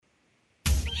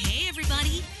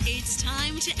everybody. It's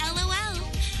time to LOL.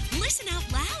 Listen out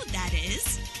loud, that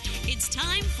is. It's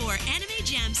time for Anime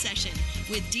Jam Session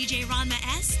with DJ Ranma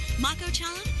S,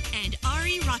 Mako-chan, and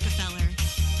Ari Rockefeller.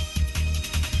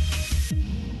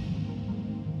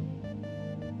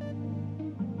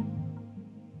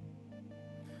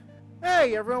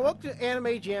 Hey everyone, welcome to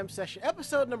Anime Jam Session,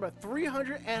 episode number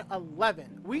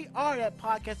 311. We are that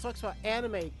podcast that talks about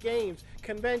anime, games,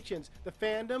 conventions, the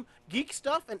fandom, geek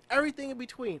stuff, and everything in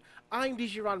between. I'm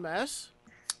DJ Ranma S.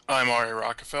 I'm Ari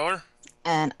Rockefeller.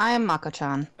 And I am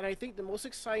Mako-chan. And I think the most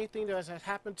exciting thing that has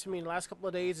happened to me in the last couple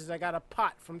of days is I got a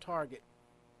pot from Target.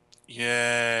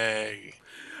 Yay.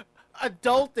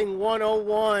 Adulting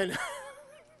 101.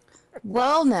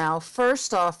 Well now,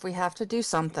 first off, we have to do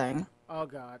something. Oh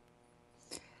god.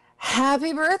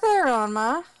 Happy birthday,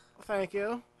 Ranma! Thank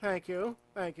you, thank you,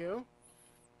 thank you.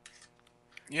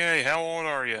 Yay, how old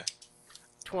are you?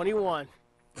 21.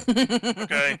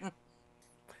 Okay.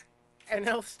 And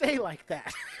they'll stay like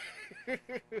that.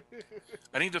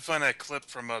 I need to find that clip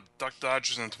from Duck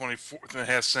Dodgers in the 24th and a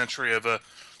half century of a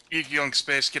young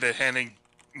space kid handing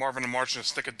Marvin and Martian a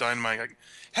stick of dynamite. Like,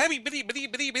 happy bitty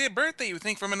birthday, you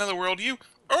think, from another world, you?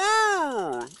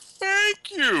 Oh,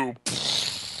 thank you.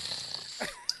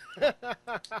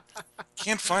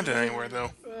 Can't find it anywhere, though.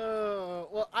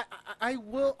 Well, I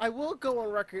will go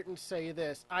on record and say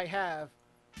this. I have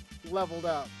leveled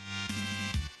up.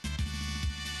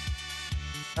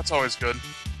 That's always good.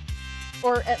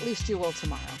 Or at least you will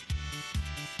tomorrow.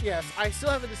 Yes, I still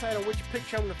haven't decided on which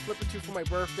picture I'm going to flip it to for my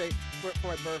birthday. For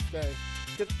my birthday,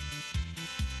 because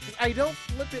I don't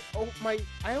flip it.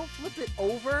 I don't flip it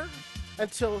over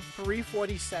until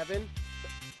 3:47,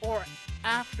 or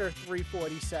after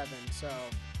 3:47. So,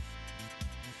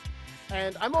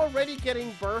 and I'm already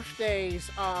getting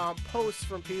birthdays posts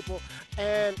from people,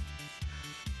 and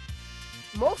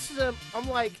most of them I'm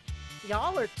like,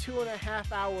 y'all are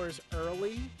 2.5 hours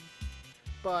early.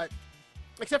 But,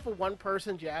 except for one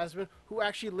person, Jasmine, who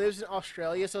actually lives in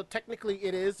Australia, so technically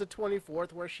it is the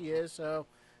 24th where she is, so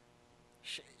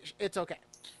it's okay.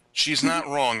 She's not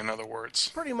wrong, in other words.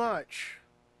 Pretty much.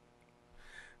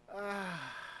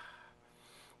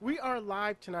 We are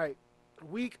live tonight,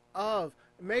 week of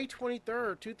May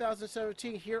 23rd,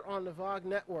 2017, here on the VOG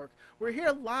Network. We're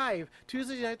here live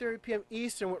Tuesdays at 9:30 p.m.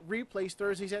 Eastern with replays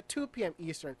Thursdays at 2 p.m.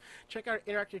 Eastern. Check out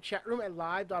our interactive chat room at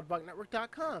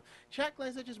live.vognetwork.com. Chat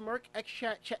lines such as Merc,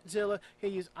 XChat, Chatzilla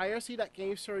can use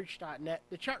irc.gamestorage.net.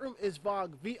 The chat room is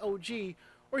VOG, V-O-G,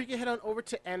 or you can head on over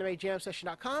to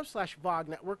animejamsession.com/VOG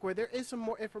Network, where there is some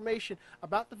more information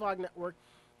about the VOG Network,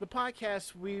 the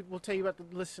podcast we will tell you about to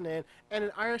listen in, and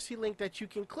an IRC link that you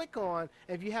can click on.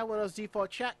 And if you have one of those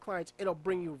default chat clients, it'll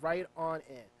bring you right on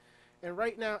in. And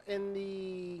right now in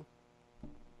the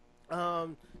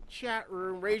chat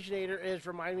room, Raginator is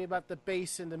reminding me about the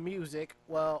bass and the music.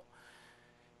 Well,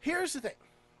 here's the thing.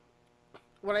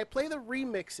 When I play the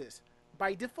remixes,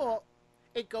 by default,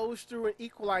 it goes through an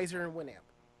equalizer in Winamp.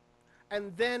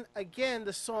 And then again,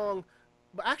 the song,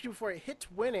 but actually before it hits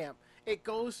Winamp, it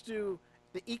goes through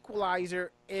the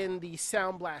equalizer in the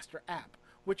Sound Blaster app,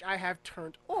 which I have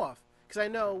turned off, because I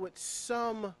know with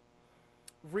some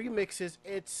remixes,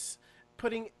 it's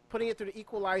putting it through the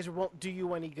equalizer won't do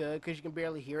you any good, because you can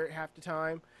barely hear it half the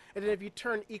time. And then if you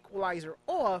turn equalizer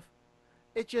off,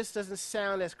 it just doesn't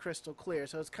sound as crystal clear.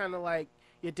 So it's kind of like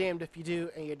you're damned if you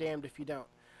do and you're damned if you don't.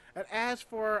 And as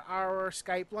for our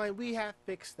Skype line, we have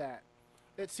fixed that.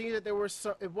 It seems that there was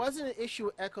some, it wasn't an issue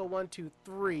with Echo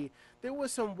 123. There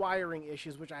was some wiring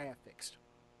issues, which I have fixed.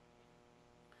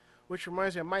 Which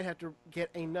reminds me, I might have to get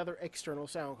another external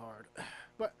sound card.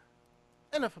 But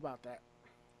enough about that.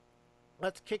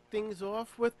 Let's kick things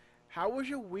off with, how was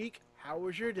your week? How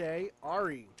was your day?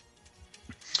 Ari.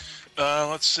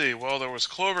 Let's see. Well, there was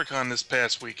CloverCon this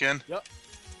past weekend. Yep.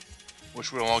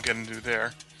 Which we'll all get into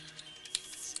there.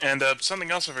 And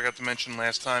something else I forgot to mention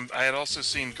last time, I had also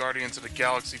seen Guardians of the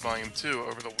Galaxy Volume 2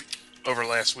 over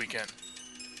last weekend.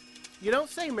 You don't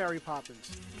say, Mary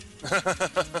Poppins.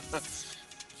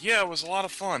 Yeah, it was a lot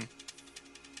of fun.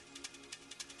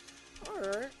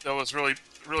 Alright. That was really,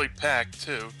 really packed,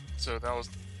 too. So that was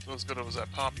good it was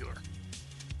that popular.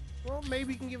 Well,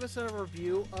 maybe you can give us a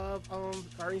review of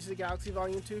Guardians of the Galaxy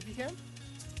Volume 2 if you can.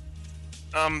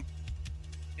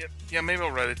 Yeah, maybe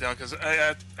I'll write it down, because I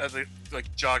had to,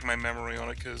 jog my memory on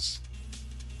it, because...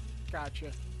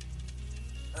 Gotcha.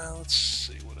 Let's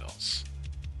see, what else?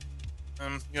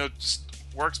 Just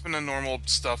work's been the normal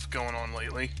stuff going on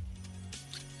lately.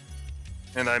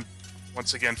 And I,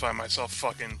 once again, find myself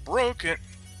fucking broke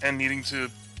and needing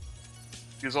to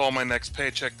use all my next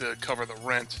paycheck to cover the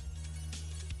rent.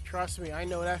 Trust me, I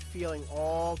know that feeling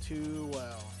all too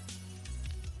well.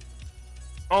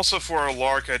 Also, for a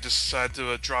lark, I just decided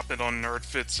to drop it on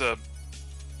NerdFit's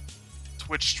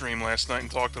Twitch stream last night and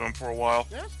talk to them for a while.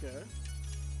 That's good.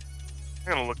 I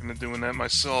gotta look into doing that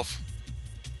myself.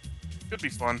 Could be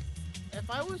fun.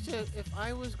 If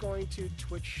I was going to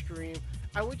Twitch stream,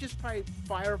 I would just probably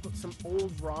fire up some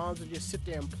old ROMs and just sit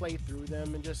there and play through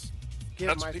them and just give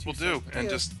That's my what people 2 do, cents. and Yeah.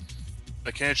 just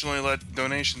occasionally let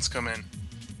donations come in.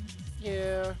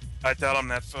 Yeah. I doubt I'm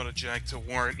that photogenic to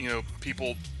warrant,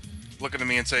 people looking at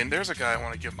me and saying, "There's a guy I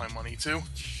want to give my money to."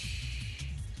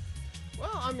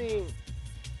 Well, I mean,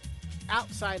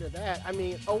 outside of that, I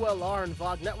mean, OLR and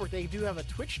VOG Network, they do have a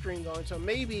Twitch stream going, so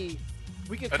maybe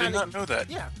we could I kind did of... not know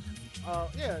that. Yeah.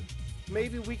 Yeah.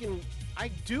 Maybe we can... I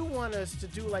do want us to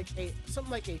do like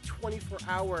something like a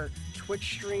 24-hour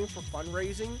Twitch stream for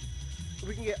fundraising.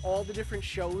 We can get all the different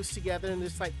shows together and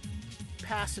just like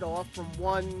pass it off from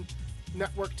one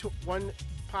network to one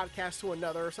podcast to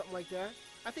another or something like that.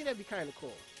 I think that'd be kind of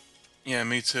cool. Yeah,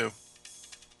 me too.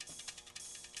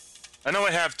 I know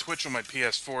I have Twitch on my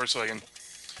PS4, so I can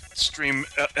stream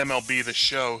MLB The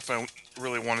Show if I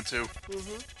really wanted to.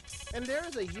 And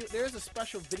there's a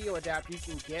special video adapter you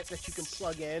can get that you can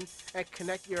plug in and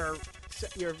connect your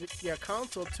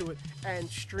console to it and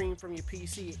stream from your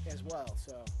PC as well.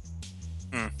 So.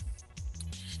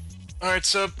 All right,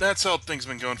 so that's how things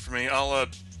have been going for me. I'll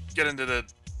get into the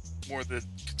more of the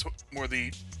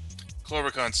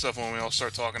CloverCon stuff when we all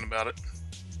start talking about it.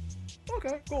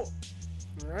 Okay, cool.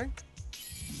 All right.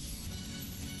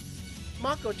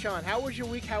 Mako-chan, how was your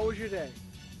week? How was your day?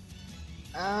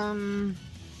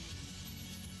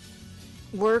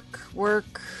 Work,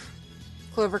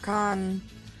 CloverCon,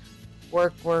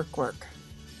 work.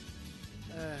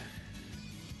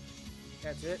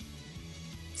 That's it?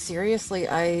 Seriously,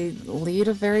 I lead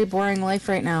a very boring life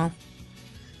right now.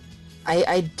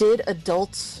 I did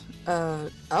adult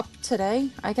up today,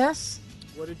 I guess.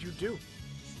 What did you do?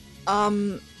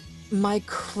 My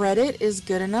credit is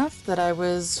good enough that I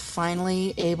was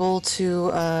finally able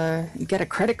to get a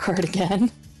credit card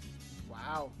again.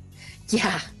 Wow.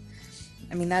 Yeah.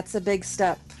 I mean, that's a big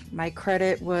step. My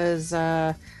credit was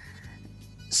so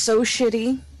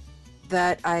shitty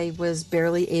that I was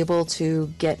barely able to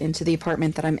get into the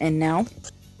apartment that I'm in now.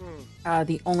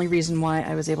 The only reason why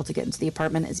I was able to get into the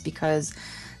apartment is because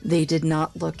they did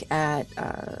not look at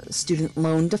student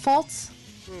loan defaults.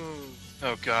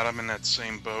 Oh god, I'm in that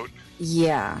same boat.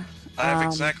 Yeah. I have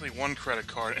exactly one credit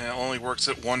card, and it only works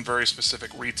at one very specific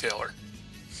retailer.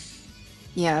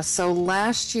 Yeah, so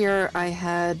last year I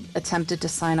had attempted to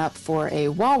sign up for a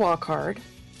Wawa card,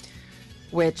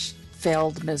 which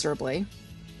failed miserably.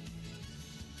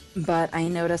 But I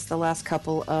noticed the last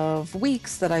couple of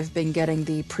weeks that I've been getting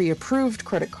the pre-approved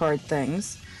credit card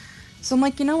things. So I'm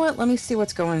like, you know what, let me see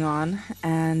what's going on.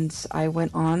 And I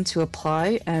went on to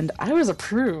apply, and I was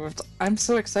approved. I'm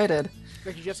so excited.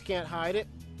 But you just can't hide it?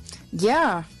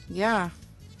 Yeah.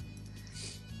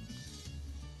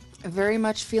 Very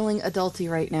much feeling adulty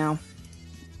right now.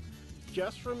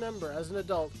 Just remember, as an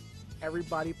adult,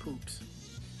 everybody poops.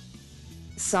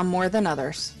 Some more than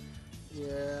others.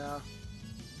 Yeah.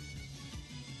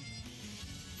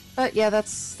 But yeah,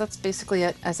 that's basically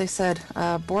it. As I said,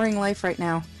 boring life right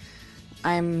now.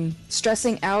 I'm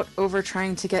stressing out over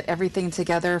trying to get everything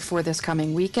together for this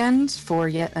coming weekend for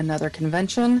yet another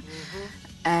convention.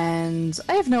 And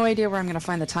I have no idea where I'm going to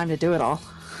find the time to do it all.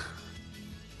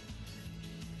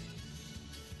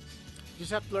 You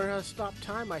just have to learn how to stop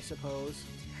time, I suppose.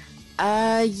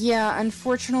 Yeah,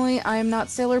 unfortunately, I am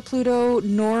not Sailor Pluto,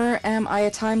 nor am I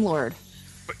a Time Lord.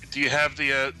 But do you have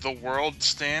the world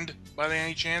stand by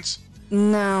any chance?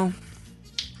 No.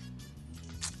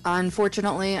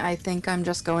 Unfortunately, I think I'm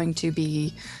just going to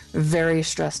be very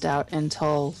stressed out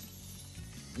until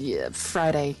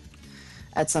Friday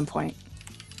at some point.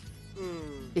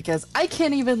 Because I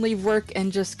can't even leave work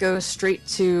and just go straight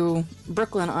to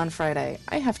Brooklyn on Friday.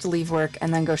 I have to leave work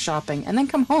and then go shopping and then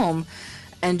come home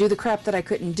and do the crap that I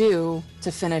couldn't do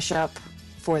to finish up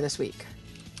for this week.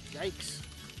 Yikes.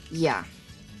 Yeah.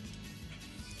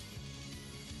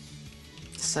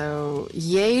 So,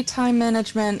 yay time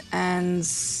management, and,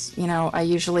 I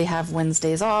usually have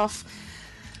Wednesdays off.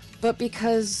 But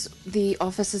because the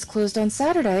office is closed on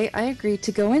Saturday, I agreed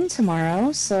to go in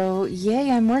tomorrow, so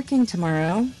yay, I'm working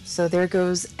tomorrow. So there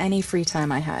goes any free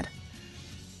time I had.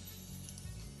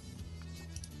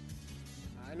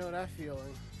 I know that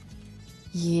feeling.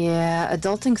 Yeah,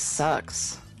 adulting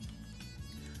sucks.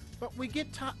 But we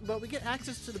get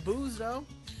access to the booze, though.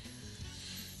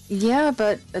 Yeah,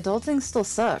 but adulting still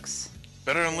sucks.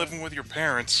 Better than living with your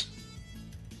parents.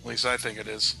 At least I think it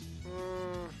is.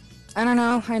 I don't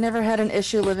know, I never had an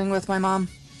issue living with my mom.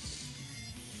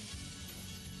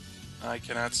 I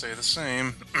cannot say the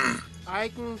same. I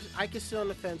can sit on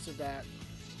the fence of that.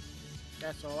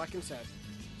 That's all I can say.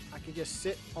 I can just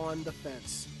sit on the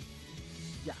fence.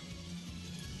 Yeah.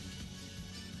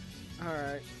 All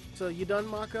right. So you done,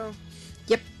 Mako?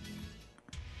 Yep.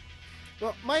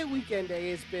 Well, my weekend day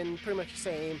has been pretty much the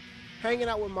same. Hanging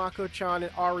out with Mako-chan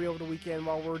and Ari over the weekend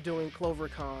while we're doing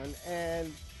CloverCon.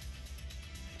 And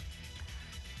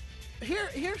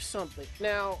here's something.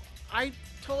 Now, I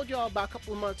told y'all about a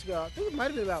couple of months ago, I think it might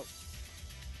have been about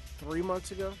 3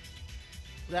 months ago,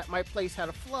 that my place had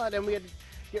a flood and we had to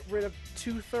get rid of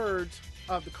 2/3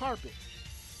 of the carpet.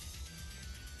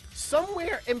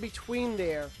 Somewhere in between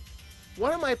there,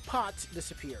 one of my pots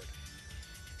disappeared.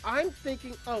 I'm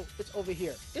thinking, oh, it's over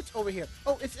here. It's over here.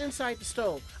 Oh, it's inside the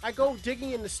stove. I go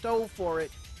digging in the stove for it,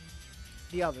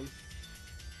 the oven.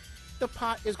 The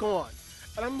pot is gone.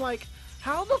 And I'm like,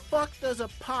 how the fuck does a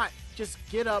pot just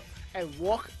get up and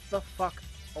walk the fuck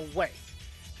away?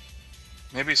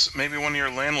 Maybe one of your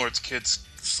landlord's kids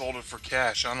sold it for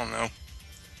cash. I don't know.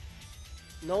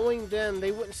 Knowing them,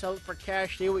 they wouldn't sell it for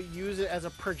cash. They would use it as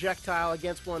a projectile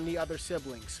against one of the other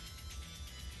siblings.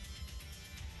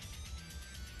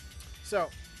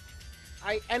 So,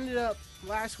 I ended up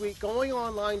last week going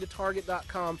online to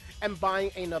Target.com and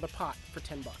buying another pot for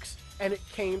 $10. And it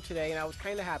came today, and I was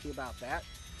kind of happy about that.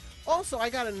 Also, I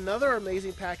got another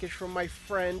amazing package from my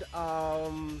friend,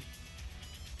 damn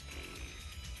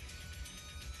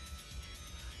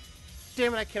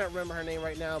it, I cannot remember her name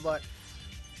right now, but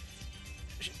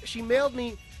she mailed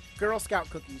me Girl Scout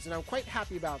cookies, and I'm quite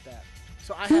happy about that.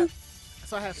 So I have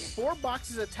 4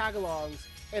 boxes of Tagalongs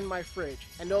in my fridge,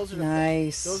 and those are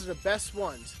the best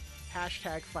ones.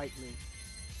 Hashtag fight me.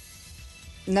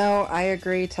 No, I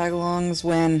agree. Tagalongs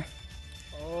win.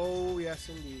 Oh yes,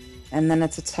 indeed. And then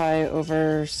it's a tie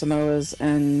over Samoas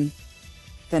and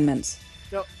Thin Mints.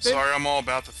 No, Sorry, I'm all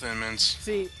about the Thin Mints.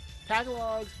 See,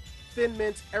 Tagalongs, Thin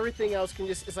Mints, everything else can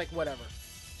just, it's like whatever.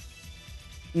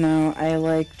 No, I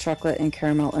like chocolate and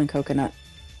caramel and coconut.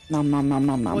 Nom nom nom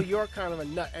nom nom. Well, you're kind of a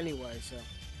nut anyway, so.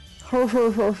 Ho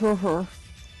ho ho ho ho.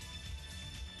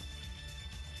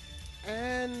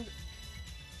 And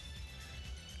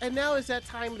now is that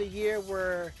time of the year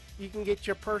where you can get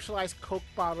your personalized Coke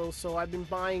bottles. So I've been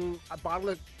buying a bottle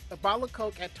of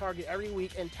Coke at Target every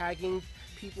week and tagging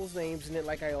people's names in it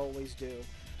like I always do.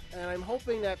 And I'm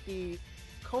hoping that the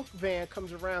Coke van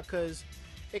comes around, because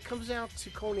it comes out to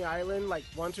Coney Island like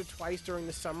once or twice during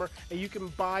the summer, and you can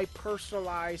buy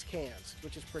personalized cans,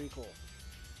 which is pretty cool.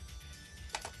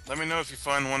 Let me know if you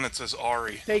find one that says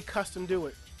Ari. They custom do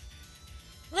it.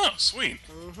 Oh, sweet.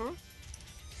 Mm-hmm.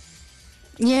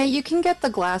 Yeah, you can get the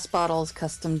glass bottles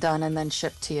custom done and then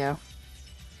shipped to you.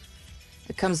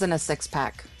 It comes in a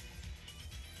 6-pack.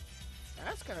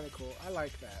 That's kind of cool. I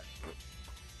like that.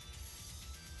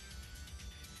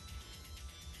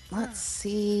 Let's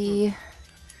see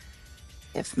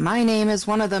if my name is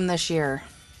one of them this year.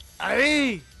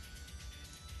 Aye!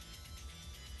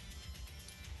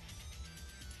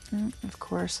 Of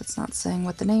course, it's not saying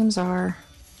what the names are.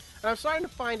 And I'm starting to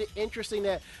find it interesting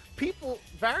that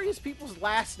various people's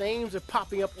last names are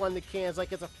popping up on the cans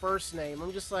like it's a first name.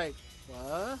 I'm just like,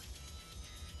 what?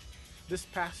 This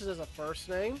passes as a first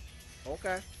name?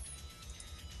 Okay.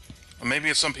 Or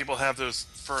maybe if some people have those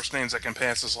first names that can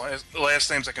pass as last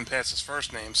names that can pass as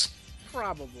first names.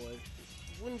 Probably.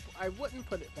 I wouldn't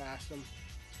put it past them.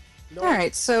 No. All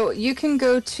right, so you can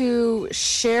go to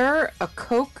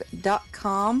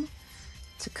shareacoke.com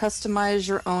to customize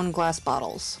your own glass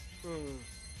bottles.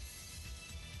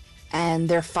 And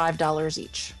they're $5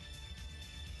 each.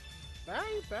 That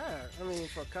ain't bad. I mean,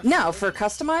 for customized. No, for a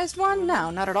customized one,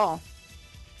 no, not at all.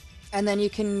 And then you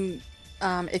can,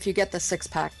 if you get the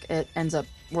 6-pack, it ends up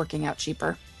working out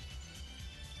cheaper.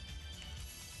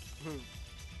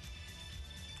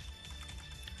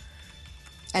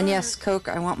 And yes, Coke,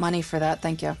 I want money for that.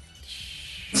 Thank you.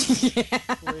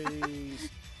 Please.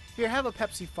 Here, have a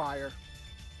Pepsi Fire.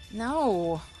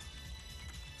 No.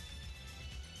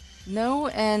 No,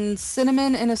 and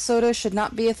cinnamon in a soda should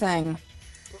not be a thing.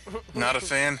 Not a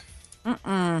fan?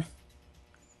 Mm-mm.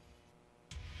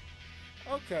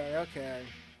 Okay.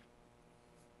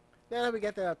 Now that we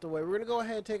get that out the way, we're going to go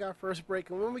ahead and take our first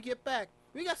break. And when we get back,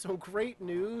 we got some great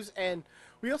news. And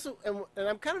we also, and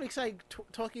I'm kind of excited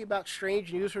talking about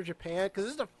strange news for Japan, because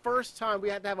this is the first time we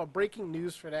had to have a breaking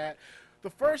news for that.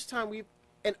 The first time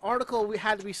an article we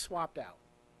had to be swapped out.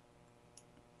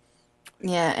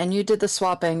 Yeah, and you did the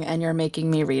swapping, and you're making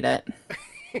me read it.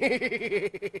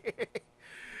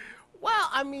 Well,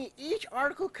 I mean, each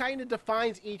article kind of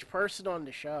defines each person on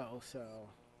the show, so...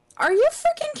 Are you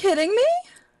freaking kidding me?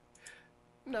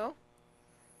 No.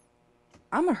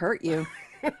 I'm gonna hurt you.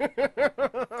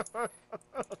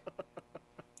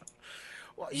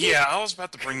 Well, Yeah, I was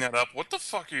about to bring that up. What the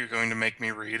fuck are you going to make me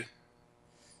read?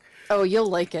 Oh, you'll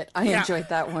like it. I Yeah. enjoyed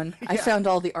that one. I Yeah. found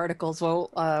all the articles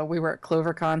while we were at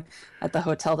CloverCon at the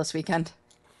hotel this weekend.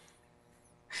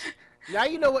 Now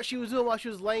you know what she was doing while she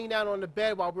was laying down on the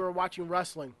bed while we were watching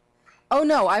wrestling. Oh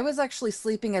no, I was actually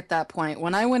sleeping at that point.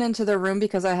 When I went into the room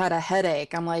because I had a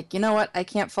headache, I'm like, you know what? I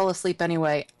can't fall asleep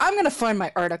anyway. I'm gonna find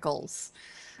my articles.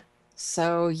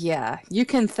 So yeah, you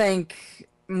can thank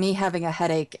me having a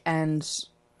headache and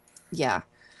yeah.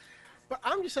 But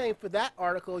I'm just saying, for that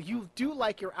article, you do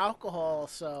like your alcohol,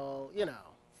 so, you know.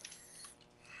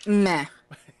 Meh.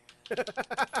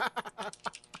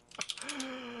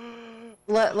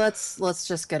 Let's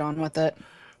just get on with it.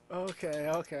 Okay,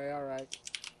 all right.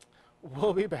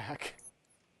 We'll be back.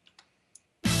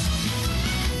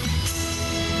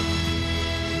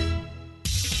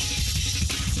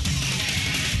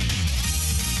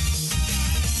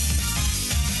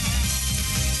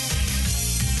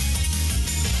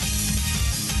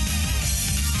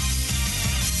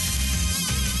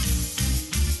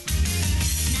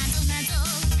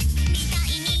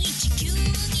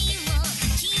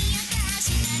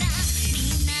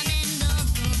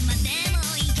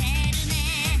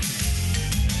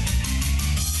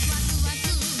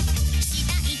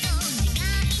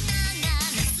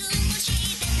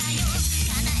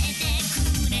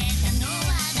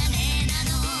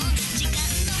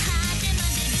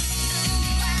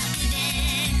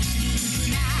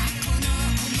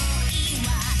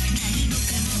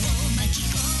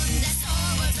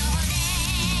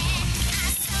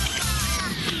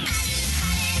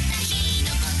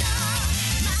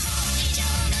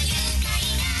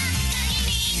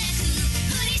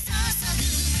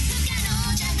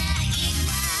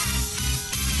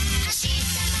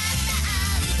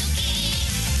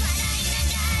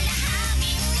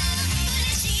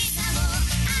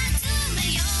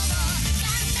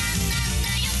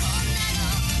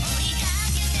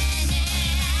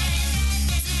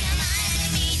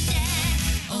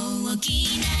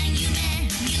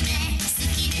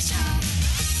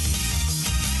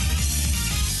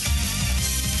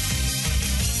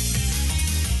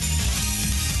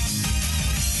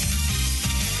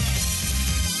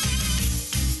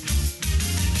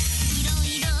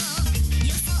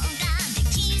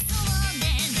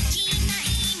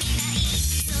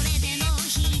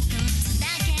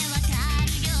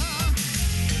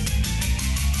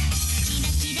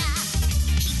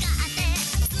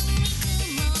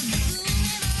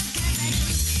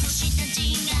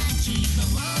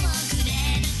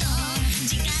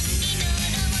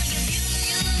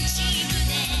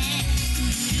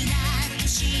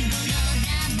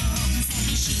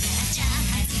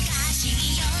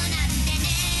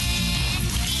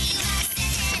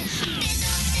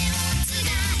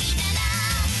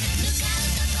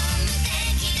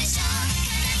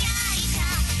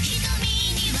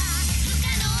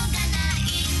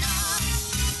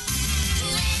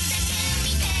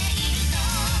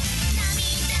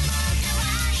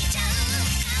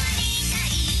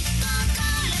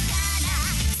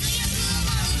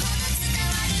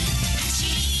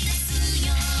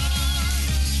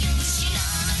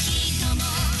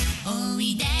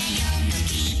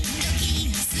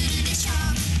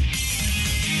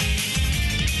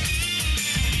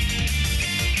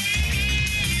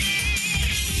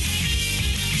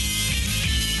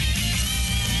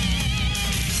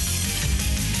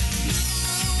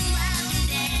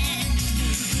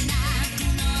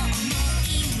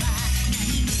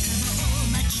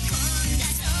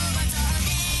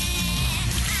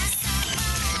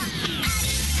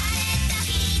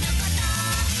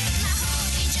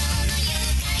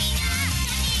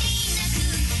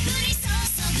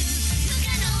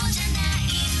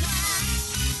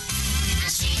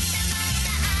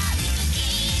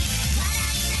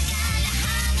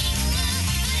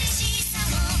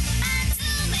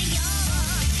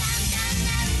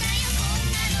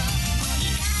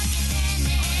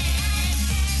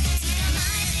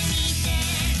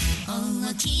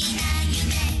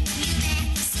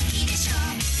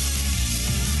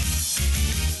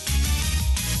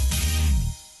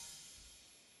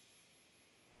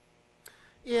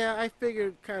 Yeah, I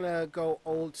figured kind of go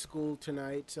old school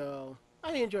tonight, so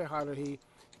I enjoy Haruhi.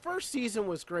 First season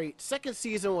was great. Second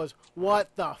season was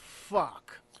what the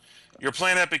fuck. You're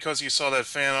playing that because you saw that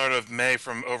fan art of May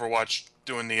from Overwatch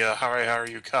doing the Hare Hare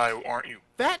Yukai, aren't you?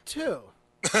 That too.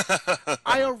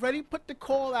 I already put the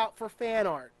call out for fan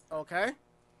art, okay?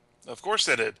 Of course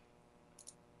they did.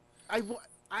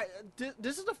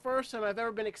 This is the first time I've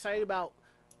ever been excited about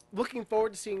looking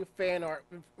forward to seeing fan art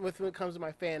with when it comes to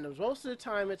my fandoms. Most of the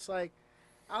time, it's like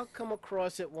I'll come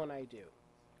across it when I do.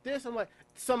 This, I'm like,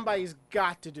 somebody's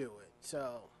got to do it.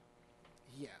 So,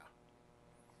 yeah.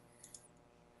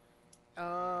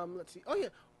 Let's see. Oh yeah,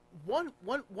 one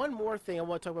more thing I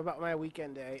want to talk about my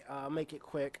weekend day. I'll make it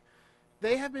quick.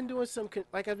 They have been doing some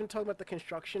like I've been talking about the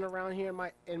construction around here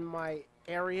in my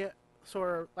area,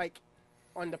 sort of like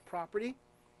on the property.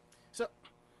 So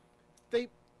they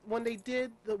when they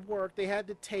did the work, they had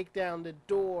to take down the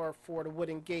door for the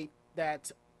wooden gate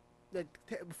that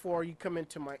before you come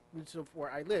into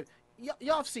where I live.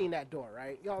 Y'all have seen that door,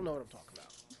 right? Y'all know what I'm talking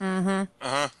about. Mm-hmm. Uh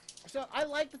huh. So I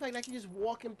like the fact that I can just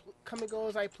walk and come and go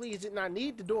as I please. Did not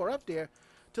need the door up there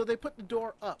till they put the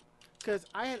door up. Because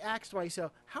I had asked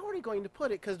myself, how are they going to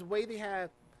put it? Because the way they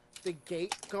have the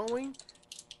gate going,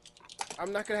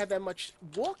 I'm not going to have that much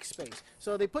walk space.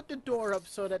 So they put the door up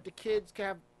so that the kids can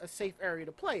have a safe area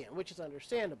to play in, which is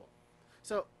understandable.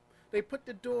 So they put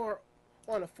the door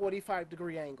on a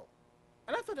 45-degree angle.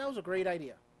 And I thought that was a great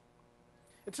idea.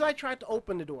 Until I tried to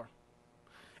open the door.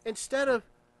 Instead of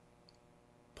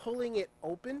pulling it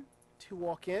open to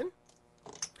walk in,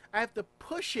 I have to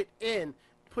push the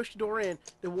door in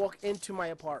to walk into my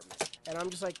apartment. And I'm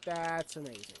just like, that's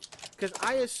amazing. Because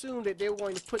I assumed that they were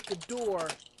going to put the door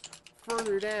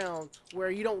further down where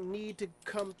you don't need to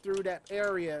come through that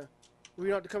area, where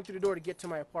you don't have to come through the door to get to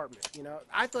my apartment, you know?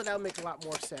 I thought that would make a lot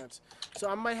more sense. So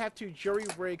I might have to jury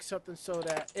rig something so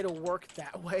that it'll work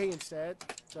that way instead.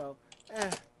 So,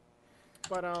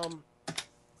 But,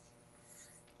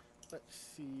 let's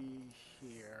see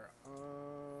here.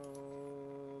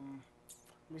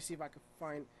 Let me see if I can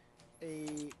find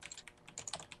a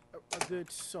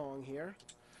good song here,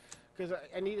 because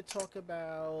I need to talk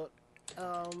about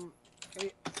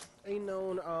a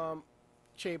known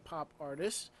J-pop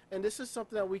artist, and this is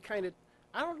something that we kind of,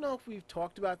 I don't know if we've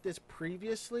talked about this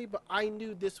previously, but I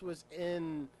knew this was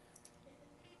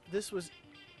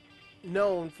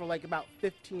known for like about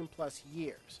 15 plus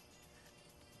years.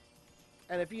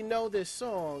 And if you know this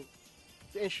song,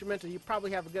 the instrumental, you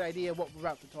probably have a good idea of what we're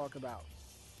about to talk about.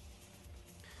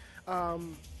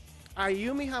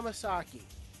 Ayumi Hamasaki,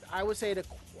 I would say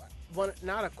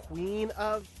not a queen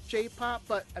of J-pop,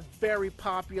 but a very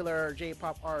popular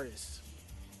J-pop artist.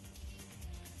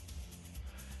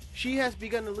 She has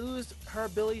begun to lose her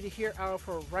ability to hear out of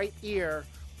her right ear,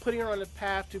 putting her on the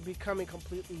path to becoming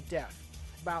completely deaf.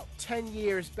 About 10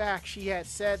 years back, she had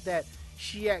said that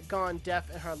she had gone deaf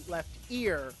in her left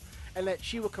ear, and that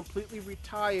she would completely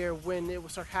retire when it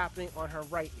would start happening on her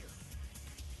right ear.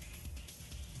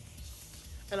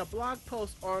 In a blog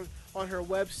post on her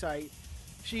website,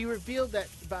 she revealed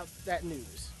about that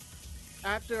news.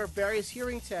 After various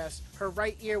hearing tests, her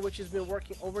right ear, which has been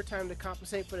working overtime to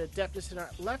compensate for the deafness in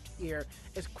her left ear,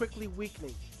 is quickly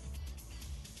weakening.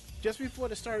 Just before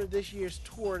the start of this year's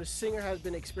tour, the singer has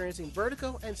been experiencing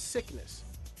vertigo and sickness,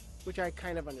 which I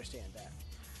kind of understand that.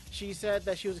 She said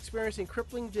that she was experiencing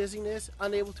crippling dizziness,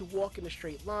 unable to walk in a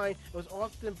straight line, and was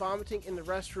often vomiting in the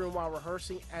restroom while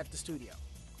rehearsing at the studio.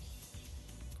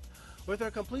 With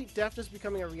her complete deafness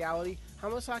becoming a reality,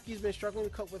 Hamasaki has been struggling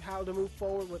to cope with how to move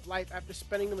forward with life after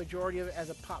spending the majority of it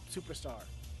as a pop superstar.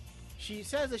 She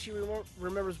says that she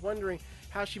remembers wondering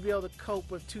how she'd be able to cope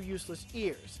with two useless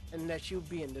ears, and that she would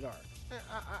be in the dark.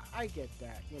 I get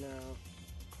that, you know.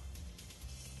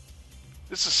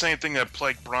 This is the same thing that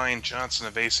plagued Brian Johnson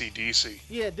of AC/DC.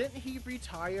 Yeah, didn't he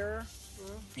retire?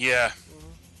 Yeah.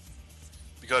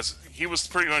 Because he was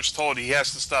pretty much told he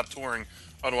has to stop touring,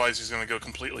 otherwise he's going to go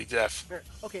completely deaf.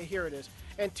 Okay, here it is.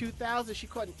 In 2000, she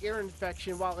caught an ear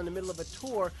infection while in the middle of a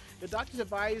tour. The doctors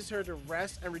advised her to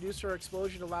rest and reduce her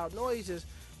exposure to loud noises,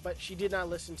 but she did not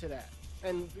listen to that,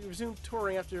 and resumed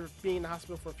touring after being in the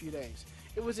hospital for a few days.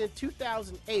 It was in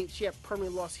 2008 she had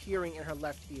permanently lost hearing in her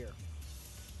left ear.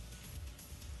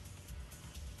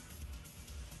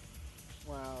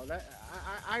 Wow,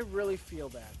 I really feel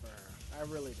bad for her. I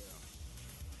really do.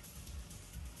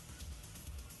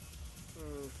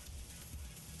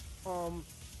 On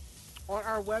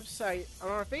our website, on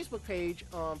our Facebook page,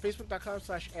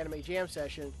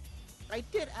 facebook.com/AnimeJamSession, I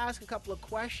did ask a couple of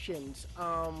questions.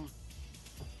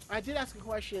 I did ask a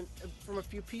question from a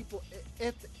few people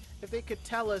if they could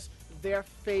tell us their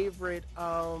favorite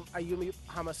Ayumi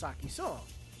Hamasaki song.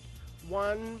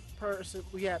 One person,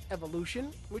 we have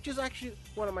Evolution, which is actually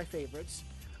one of my favorites.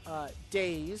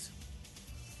 Days.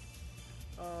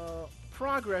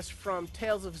 Progress from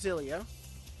Tales of Zillia.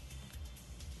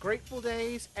 Grateful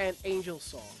Days, and Angel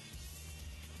Song.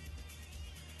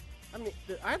 I mean,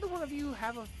 do either one of you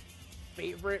have a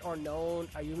favorite or known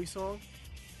Ayumi song?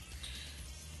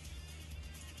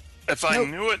 If I Nope.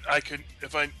 knew it, I could.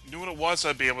 If I knew what it was,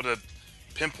 I'd be able to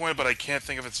pinpoint it. But I can't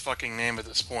think of its fucking name at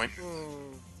this point.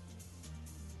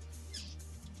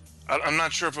 I'm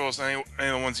not sure if it was any of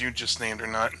the ones you just named or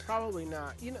not. Probably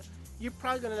not. You know, you're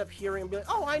probably gonna end up hearing and be like,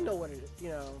 "Oh, I know what it is." You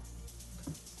know.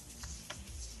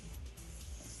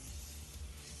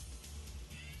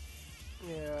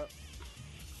 Yeah.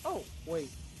 Oh, wait.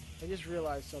 I just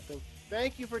realized something.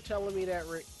 Thank you for telling me that,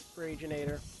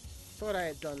 Raginator. Thought I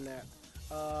had done that.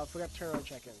 Forgot to turn on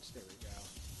check-ins. There we go.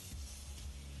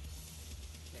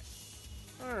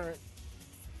 Yeah. Alright.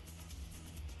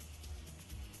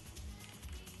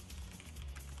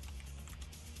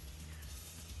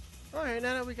 Alright,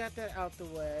 now that we got that out the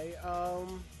way,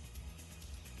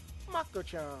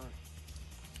 Mako-chan.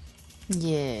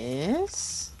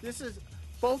 Yes. This is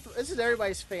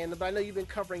everybody's fandom, but I know you've been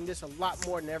covering this a lot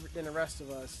more than the rest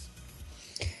of us.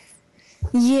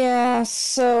 Yeah,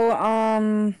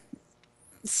 so,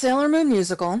 Sailor Moon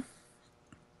musical,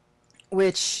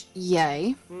 which,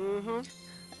 yay. Mm-hmm.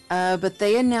 But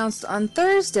they announced on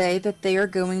Thursday that they are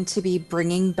going to be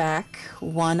bringing back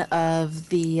one of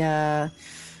the,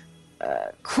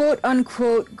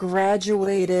 quote-unquote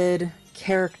graduated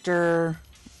character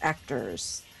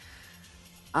actors.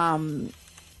 The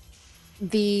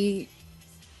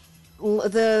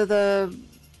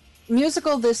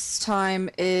musical this time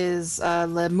is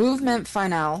Le Mouvement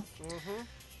Final,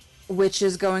 which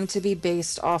is going to be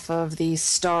based off of the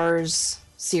Stars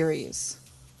series.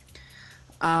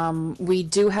 We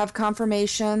do have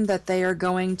confirmation that they are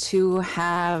going to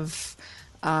have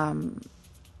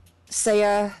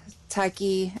Seiya,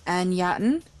 Taiki, and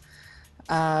Yaten,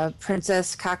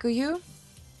 Princess Kakuyu,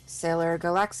 Sailor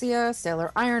Galaxia,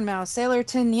 Sailor Iron Mouse, Sailor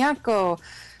Tinyako,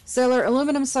 Sailor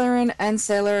Aluminum Siren, and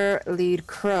Sailor Lead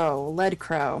Crow.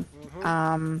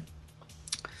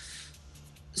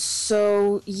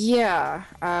 So,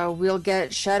 yeah, we'll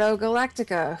get Shadow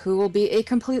Galactica, who will be a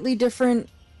completely different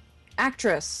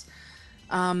actress.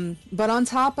 But on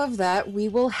top of that, we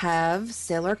will have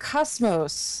Sailor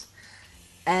Cosmos.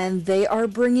 And they are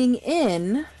bringing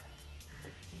in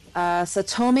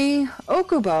Satomi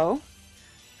Okubo,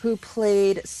 who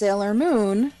played Sailor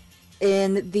Moon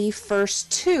in the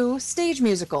first two stage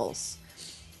musicals,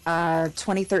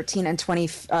 2013 and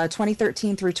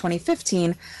 2013 through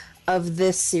 2015 of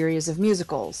this series of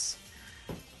musicals.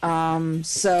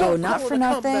 So not for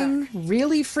nothing,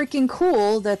 really freaking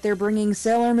cool that they're bringing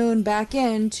Sailor Moon back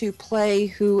in to play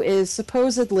who is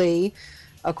supposedly,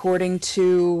 according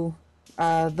to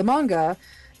the manga,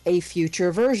 a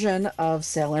future version of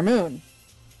Sailor Moon.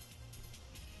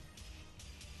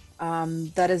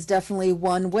 That is definitely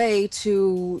one way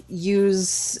to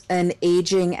use an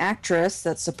aging actress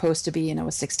that's supposed to be, a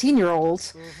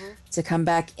 16-year-old to come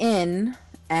back in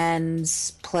and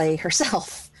play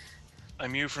herself.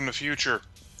 I'm you from the future.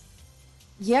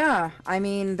 Yeah, I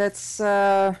mean, that's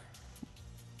actually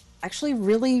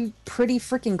really pretty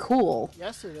freaking cool.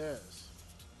 Yes, it is.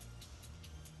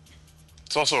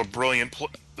 It's also a brilliant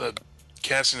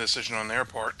casting decision on their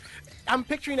part. I'm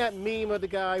picturing that meme of the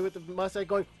guy with the mustache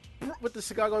with the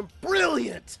cigar going,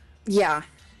 brilliant! Yeah.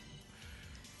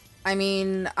 I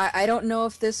mean, I don't know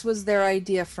if this was their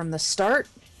idea from the start,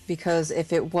 because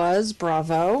if it was,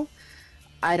 bravo.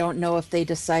 I don't know if they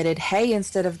decided, hey,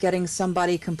 instead of getting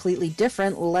somebody completely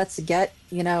different, let's get,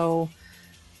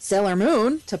 Sailor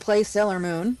Moon to play Sailor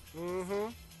Moon.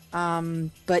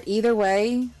 But either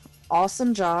way,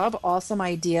 awesome job, awesome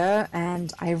idea,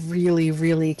 and I really,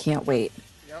 really can't wait.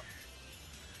 Yep.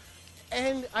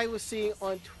 And I was seeing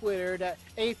on Twitter that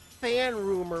a fan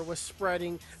rumor was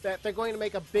spreading that they're going to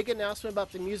make a big announcement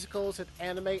about the musicals at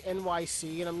Anime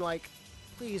NYC, and I'm like,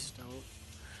 please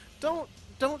don't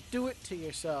do it to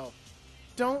yourself.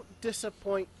 Don't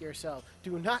disappoint yourself.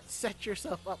 Do not set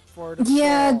yourself up for it.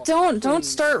 Yeah, don't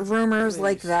start rumors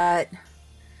like that.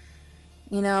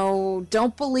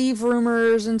 Don't believe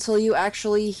rumors until you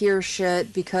actually hear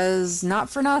shit, because not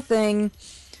for nothing,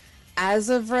 as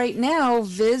of right now,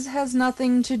 Viz has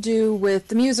nothing to do with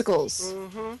the musicals.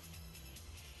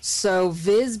 So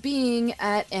Viz being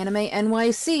at Anime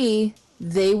NYC,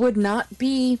 they would not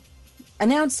be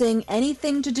announcing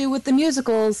anything to do with the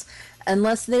musicals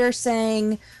unless they're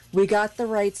saying, we got the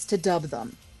rights to dub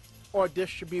them. Or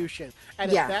distribution.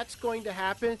 And Yeah. if that's going to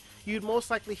happen, you'd most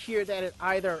likely hear that at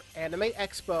either Anime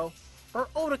Expo or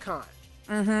Otakon.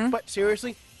 But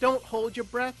seriously, don't hold your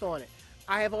breath on it.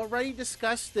 I have already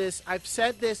discussed this. I've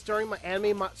said this during my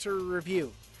Anime Matsuri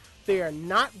review. They are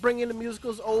not bringing the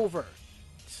musicals over.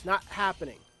 It's not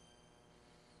happening.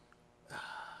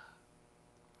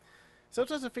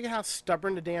 Sometimes I figure how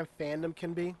stubborn the damn fandom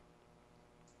can be.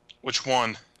 Which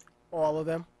one? All of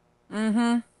them.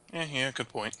 Yeah, good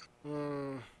point.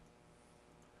 God.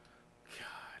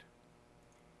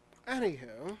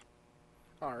 Anywho,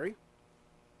 Ari.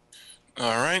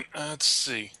 All right, let's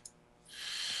see.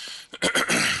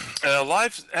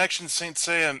 Live action Saint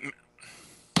Seiya.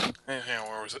 Hang on,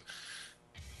 where was it?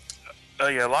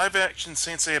 Yeah, live action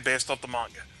Saint Seiya based off the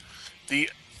manga. The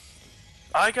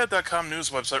iGuide.com news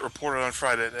website reported on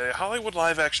Friday that a Hollywood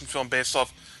live action film based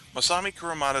off Masami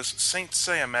Kurumada's Saint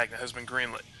Seiya manga has been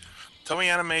greenlit.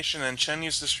 Toei Animation and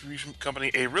Chinese distribution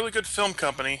company A Really Good Film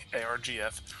Company,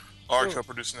 ARGF, are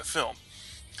co-producing the film.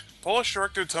 Polish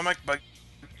director Tomek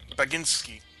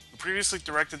Baginski, who previously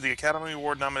directed the Academy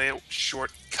Award-nominated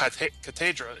short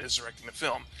Katedra, is directing the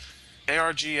film.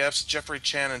 ARGF's Jeffrey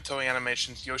Chan and Toei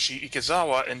Animation's Yoshi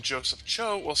Ikezawa and Joseph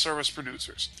Cho will serve as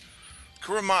producers.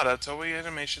 Kurumada, Toei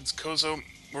Animation's Kozo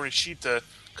Morishita,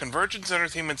 Convergence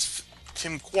Entertainment's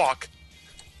Tim Kwok,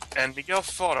 and Miguel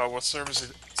Fora will serve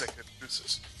as executive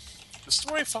producers. The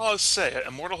story follows Seiya,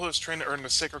 a mortal who is trained to earn the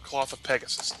sacred cloth of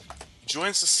Pegasus. He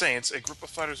joins the Saints, a group of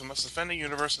fighters who must defend the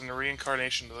universe in the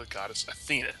reincarnation of the goddess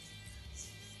Athena.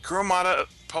 Kurumada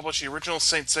published the original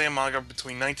Saint Seiya manga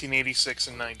between 1986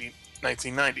 and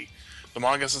 1990. The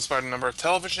manga has inspired a number of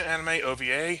television, anime,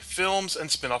 OVA, films,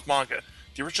 and spin-off manga.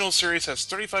 The original series has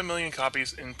 35 million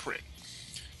copies in print.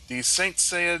 The Saint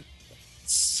Seiya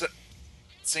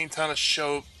Saint Tannis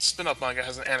Show spin-off manga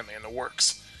has an anime in the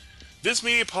works. Viz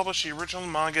Media published the original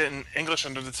manga in English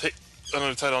under the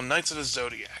title Knights of the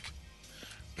Zodiac.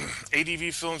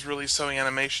 ADV Films released Toei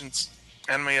Animation's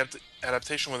anime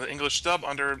adaptation with an English dub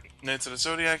under Knights of the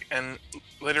Zodiac and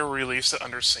later released it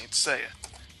under Saint Seiya.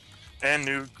 And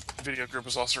New Video Group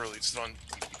was also released on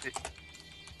DVD.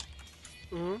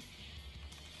 Mm-hmm.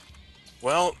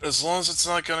 Well, as long as it's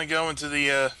not going to go into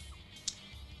the,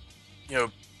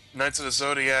 Knights of the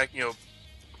Zodiac,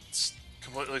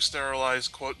 completely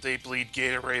sterilized, quote, they bleed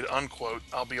Gatorade, unquote,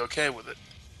 I'll be okay with it.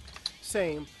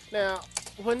 Same. Now,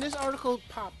 when this article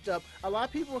popped up, a lot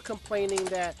of people were complaining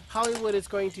that Hollywood is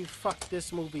going to fuck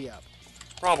this movie up.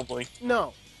 Probably.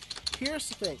 No. Here's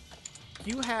the thing.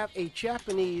 You have a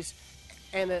Japanese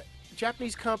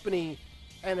company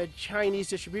and a Chinese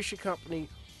distribution company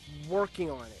working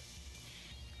on it.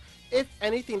 If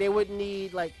anything, they would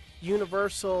need like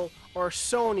Universal or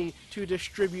Sony to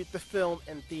distribute the film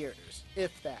in theaters,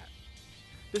 if that.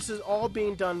 This is all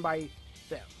being done by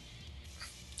them.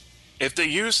 If they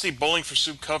use the Bowling for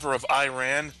Soup cover of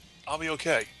Iran, I'll be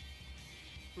okay.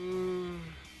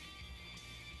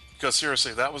 Because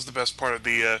seriously, that was the best part of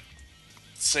the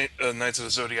Knights of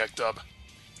the Zodiac dub.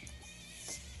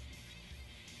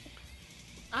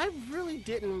 I really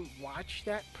didn't watch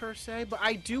that per se, but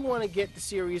I do want to get the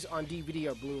series on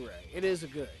DVD or Blu-ray. It is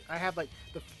good. I have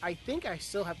I think I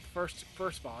still have the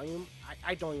first volume.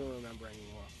 I don't even remember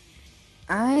anymore.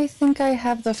 I think I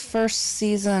have the first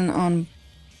season on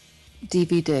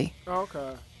DVD.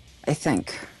 Okay. I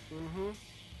think.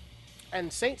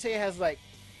 And Saint Seiya has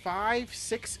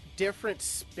 5-6 different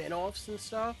spin-offs and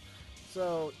stuff.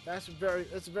 So that's a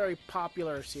very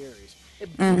popular series.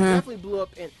 It definitely blew up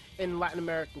in Latin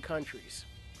American countries,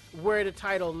 where the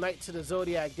title Knights of the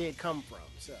Zodiac did come from.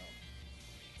 So.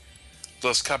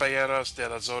 Los Caballeros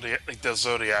del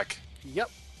Zodiac.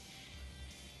 Yep.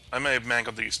 I may have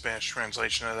mangled the Spanish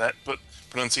translation of that, but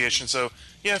pronunciation. So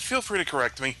yeah, feel free to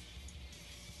correct me.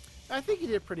 I think you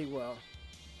did pretty well.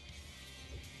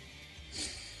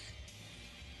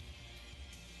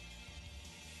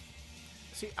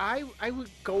 See, I would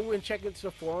go and check into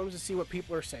the forums to see what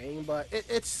people are saying, but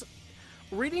it's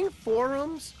reading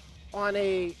forums on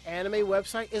a anime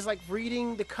website is like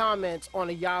reading the comments on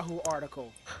a Yahoo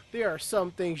article. There are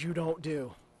some things you don't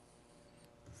do.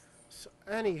 So,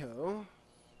 anywho,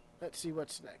 let's see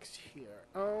what's next here.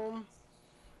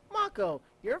 Mako,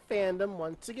 your fandom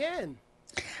once again.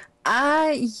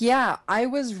 Yeah, I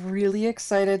was really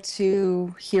excited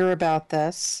to hear about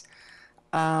this.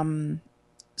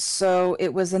 So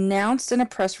it was announced in a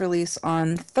press release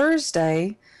on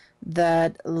Thursday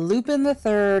that Lupin the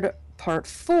Third Part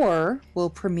 4 will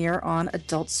premiere on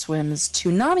Adult Swim's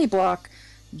Toonami block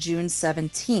June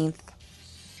 17th.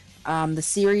 The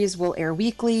series will air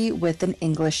weekly with an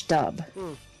English dub.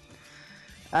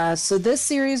 So this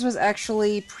series was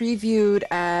actually previewed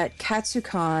at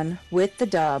Katsucon with the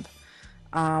dub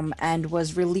and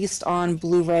was released on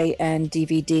Blu-ray and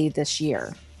DVD this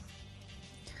year.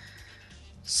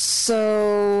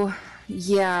 So,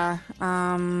 yeah,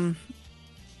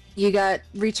 you got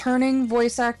returning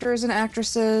voice actors and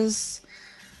actresses.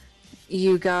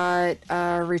 You got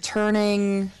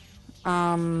returning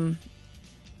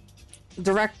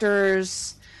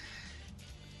directors.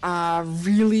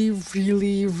 Really,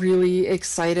 really, really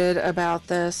excited about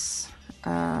this.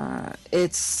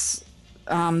 It's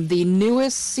the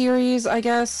newest series, I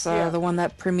guess, Yeah. the one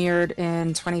that premiered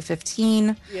in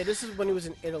 2015. Yeah, this is when he was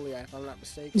in Italy, if I'm not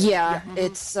mistaken. Yeah, mhm.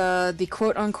 it's the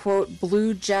quote-unquote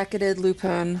blue-jacketed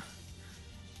Lupin.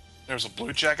 There's a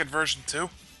blue jacket version too.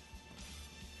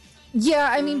 Yeah,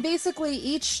 I mean, basically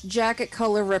each jacket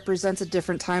color represents a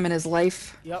different time in his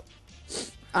life. Yep.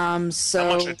 So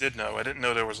How much I did know. I didn't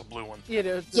know there was a blue one.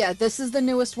 Yeah, yeah, this is the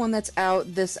newest one that's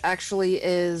out. This actually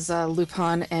is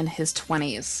Lupin in his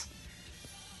 20s.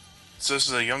 So this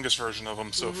is the youngest version of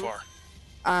him so far.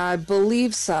 I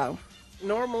believe so.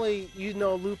 Normally, you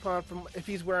know Lupin from if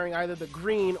he's wearing either the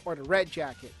green or the red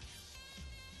jacket.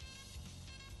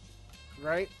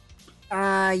 Right?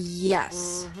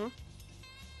 Yes. Mm-hmm.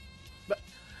 But,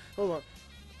 hold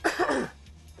on.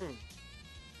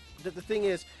 The thing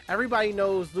is, everybody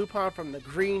knows Lupin from the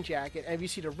green jacket, and if you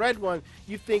see the red one,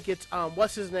 you think it's,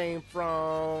 what's his name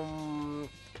from,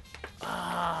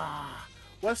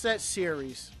 what's that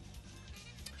series?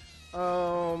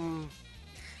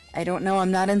 I don't know.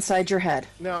 I'm not inside your head.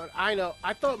 No, I know.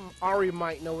 I thought Ari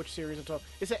might know which series I'm talking.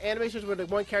 It's an animation where the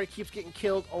one character keeps getting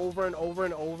killed over and over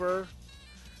and over,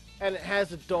 and it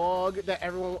has a dog that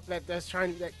everyone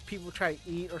that people try to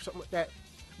eat or something like that.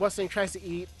 What's the name tries to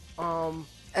eat?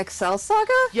 Excel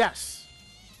Saga? Yes.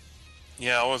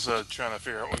 Yeah, I was trying to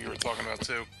figure out what you were talking about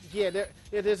too. Yeah,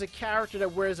 there's a character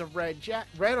that wears a red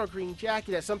or green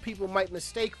jacket that some people might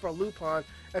mistake for Lupin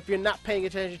if you're not paying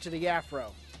attention to the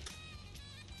afro.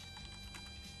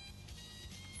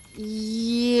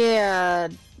 Yeah,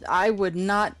 I would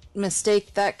not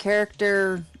mistake that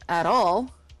character at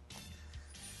all.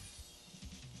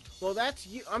 Well, that's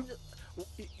you.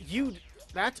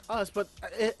 That's us, but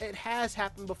it has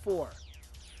happened before.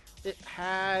 It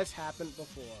has happened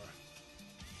before.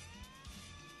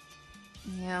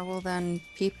 Yeah, well then,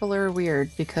 people are weird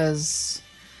because...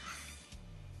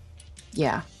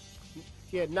 Yeah.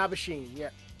 Yeah, Nabasheen. Yeah,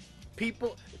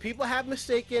 people have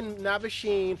mistaken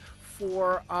Nabasheen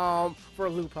for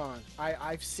Lupin.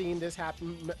 I've seen this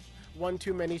happen one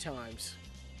too many times.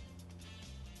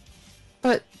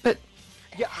 But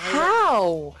Yeah,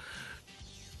 how?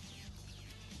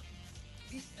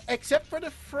 except for the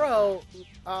fro,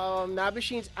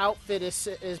 Nabasheen's outfit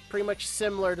is pretty much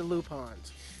similar to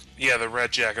Lupin's. Yeah, the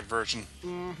red jacket version.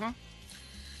 Mm-hmm.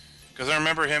 Because I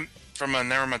remember him from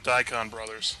Naruma Daikon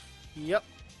Brothers. Yep.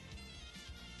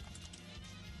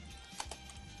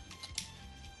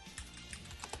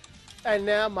 And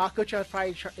now Mako-chan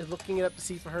probably is looking it up to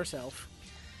see for herself.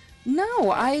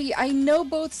 No, I know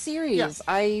both series. Yeah.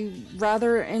 I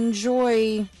rather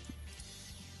enjoy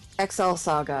XL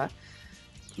Saga,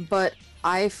 but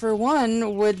I, for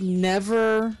one, would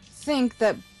never think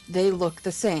that they look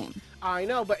the same. I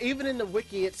know, but even in the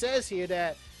wiki, it says here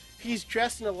that he's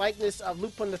dressed in the likeness of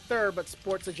Lupin III, but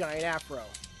sports a giant afro.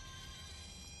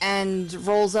 And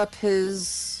rolls up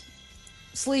his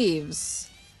sleeves.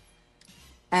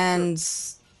 And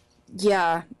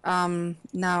yeah,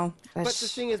 no. But the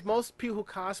thing is, most people who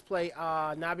cosplay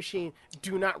Nabasheen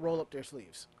do not roll up their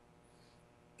sleeves.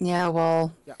 Yeah,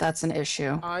 well, Yeah. that's an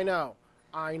issue. I know.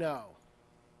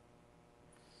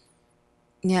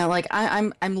 Yeah, like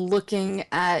I'm looking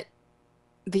at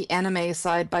the anime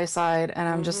side by side, and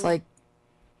I'm just like,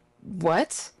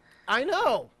 what? I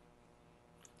know.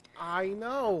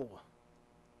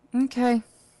 Okay.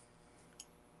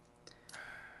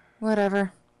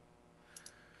 Whatever.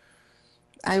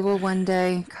 I will one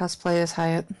day cosplay as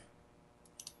Hyatt.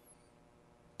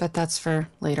 But that's for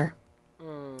later.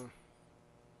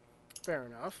 Fair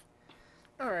enough.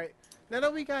 All right. Now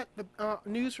that we got the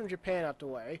news from Japan out the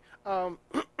way,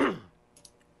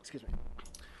 excuse me,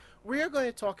 we are going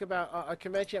to talk about a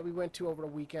convention that we went to over the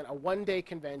weekend, a one-day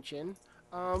convention,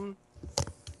 CloverCon.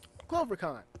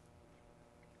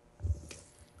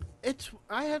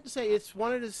 I have to say, it's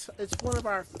one of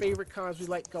our favorite cons we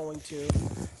like going to.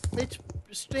 It's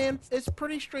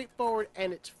pretty straightforward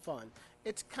and it's fun.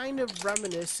 It's kind of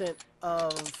reminiscent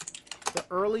of the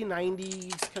early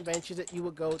 90s conventions that you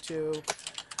would go to.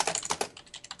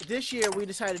 This year we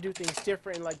decided to do things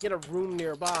different and like get a room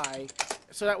nearby,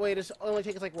 so that way it only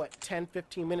takes like what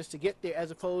 10-15 minutes to get there,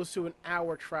 as opposed to an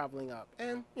hour traveling up.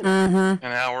 And you know, An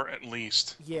hour at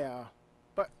least. yeah.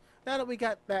 But now that we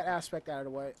got that aspect out of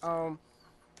the way,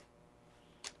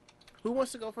 who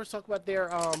wants to go first? Talk about their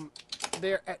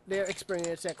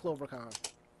experience at CloverCon.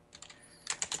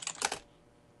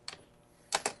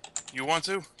 You want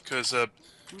to? Because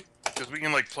we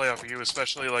can like play off of you,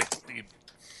 especially like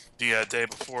the day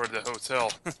before the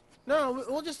hotel. No,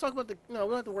 we'll just talk about we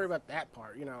don't have to worry about that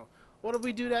part. You know, What did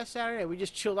we do that Saturday? We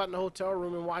just chilled out in the hotel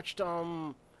room and watched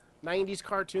 90s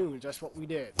cartoons. That's what we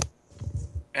did.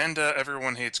 And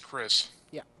everyone hates Chris.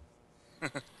 Yeah.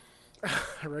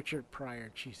 Richard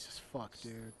Pryor, Jesus fuck,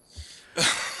 dude.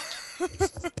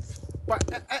 But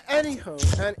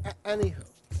anywho,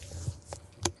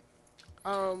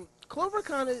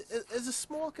 CloverCon is a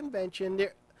small convention.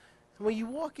 There, when you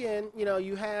walk in,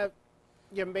 you have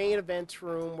your main events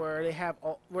room where they have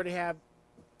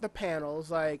the panels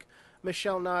like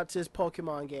Michelle Knott's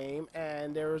Pokemon game,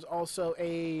 and there was also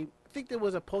I think there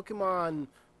was a Pokemon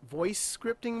voice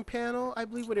scripting panel, I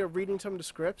believe, where they were reading some of the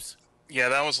scripts. Yeah,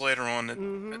 that was later on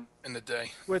in the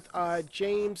day. With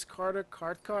James Carter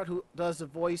Cartcott, who does the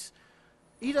voice.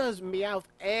 He does Meowth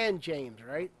and James,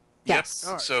 right? Yes. Yep.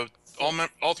 All right. So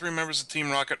all three members of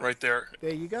Team Rocket right there.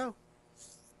 There you go.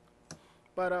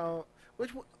 But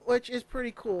which is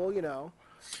pretty cool,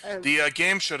 And The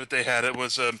game show that they had, it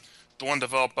was the one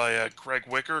developed by Craig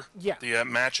Wicker. Yeah. The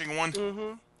matching one.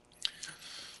 Mm-hmm.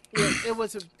 Yeah,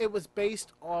 it was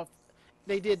based off.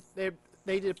 They did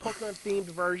Pokemon themed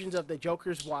versions of the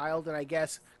Joker's Wild and I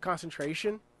guess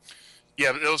Concentration.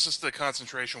 Yeah, but it was just the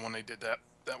concentration one they did that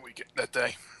that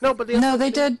day. No, but they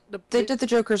did the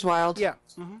Joker's Wild. Yeah.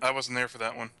 Mm-hmm. I wasn't there for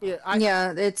that one. Yeah.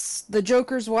 Yeah, it's the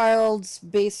Joker's Wild's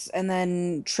base and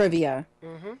then trivia.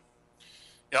 Mm-hmm.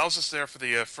 Yeah, I was just there for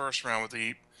the first round with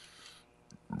the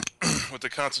with the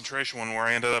concentration one where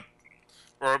I ended up,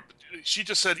 or she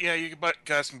just said, "Yeah, you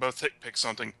guys can both pick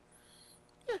something."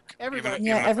 Yeah, everybody.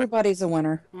 Yeah, everybody's a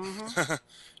winner. Mm-hmm.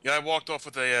 Yeah, I walked off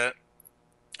with a,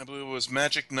 I believe it was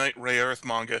Magic Knight Ray Earth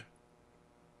manga,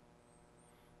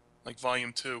 like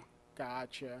Volume 2.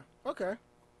 Gotcha. Okay.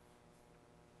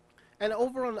 And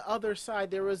over on the other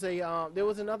side, there was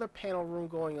another panel room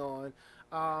going on.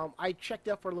 I checked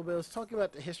out for a little bit. It was talking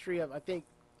about the history of, I think,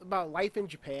 about life in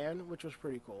Japan, which was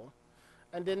pretty cool.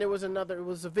 And then it was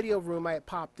a video room I had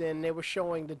popped in. They were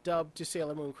showing the dub to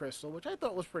Sailor Moon Crystal, which I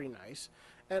thought was pretty nice.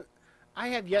 And I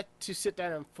have yet to sit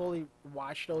down and fully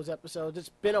watch those episodes. It's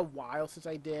been a while since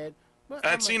I did. But I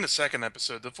had seen the second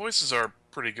episode. The voices are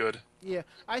pretty good. Yeah,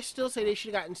 I still say they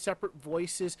should have gotten separate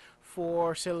voices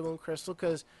for Sailor Moon Crystal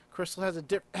because Crystal has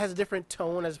a different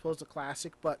tone as opposed to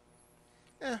Classic. But,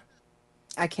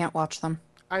 I can't watch them.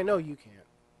 I know you can't.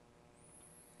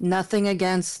 Nothing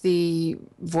against the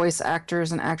voice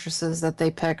actors and actresses that they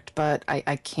picked, but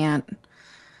I can't.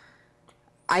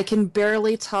 I can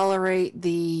barely tolerate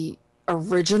the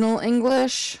original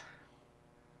English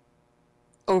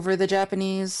over the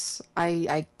Japanese.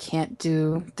 I can't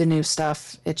do the new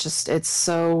stuff. It's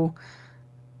so...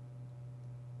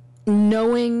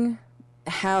 Knowing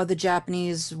how the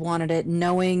Japanese wanted it,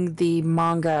 knowing the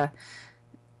manga,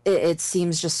 it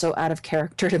seems just so out of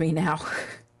character to me now.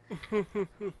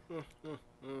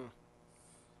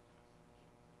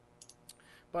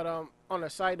 But on a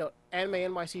side note,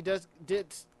 Anime NYC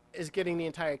is getting the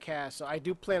entire cast, so I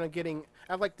do plan on getting.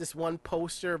 I have like this one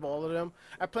poster of all of them.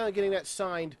 I plan on getting that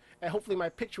signed, and hopefully my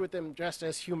picture with them dressed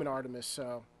as Human Artemis.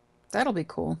 So That'll be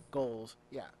cool. goals,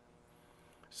 yeah.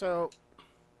 So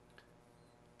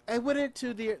I went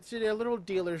into their little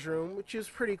dealer's room, which is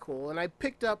pretty cool, and I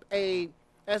picked up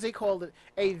as they called it,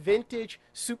 a vintage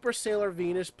Super Sailor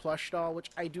Venus plush doll, which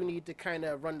I do need to kind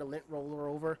of run the lint roller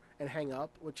over and hang up,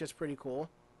 which is pretty cool.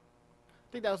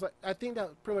 I think that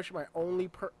was pretty much my only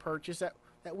purchase that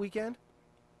weekend.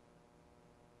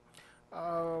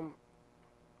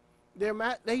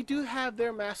 They do have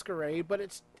their masquerade, but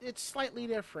it's slightly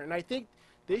different. And I think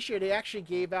this year they actually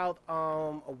gave out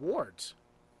awards.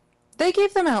 They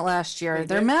gave them out last year. They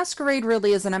Their did? masquerade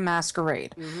really isn't a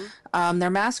masquerade. Mm-hmm. Their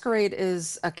masquerade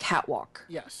is a catwalk,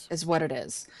 Yes. is what it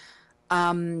is.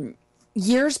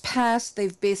 Years past,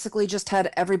 they've basically just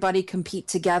had everybody compete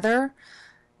together.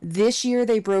 This year,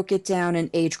 they broke it down in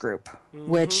age group,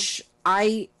 which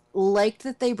I liked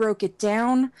that they broke it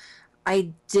down. I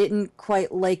didn't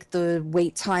quite like the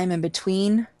wait time in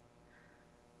between.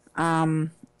 Only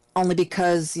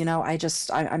because,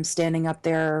 I'm standing up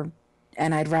there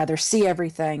and I'd rather see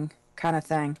everything kind of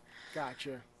thing.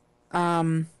 Gotcha.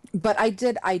 But I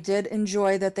did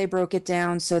enjoy that they broke it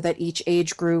down so that each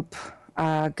age group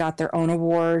got their own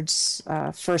awards,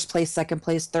 first place, second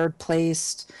place, third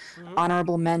place,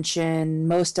 honorable mention,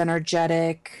 most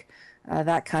energetic,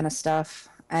 that kind of stuff.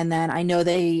 And then I know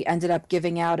they ended up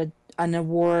giving out an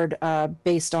award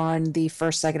based on the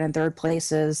first, second, and third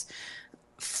places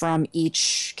from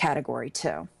each category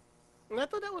too. And I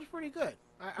thought that was pretty good.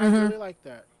 I really like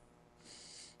that.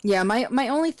 Yeah, my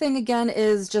only thing again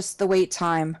is just the wait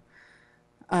time.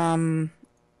 I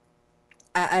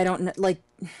don't know, like,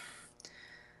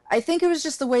 I think it was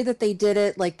just the way that they did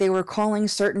it. Like, they were calling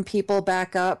certain people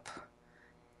back up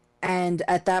And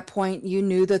at that point, you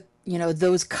knew that,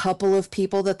 those couple of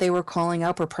people that they were calling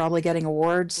up were probably getting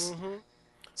awards. Mm-hmm.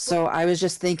 So I was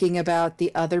just thinking about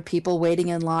the other people waiting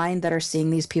in line that are seeing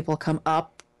these people come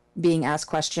up, being asked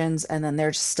questions, and then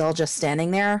they're still just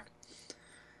standing there.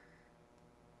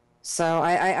 So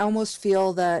I almost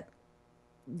feel that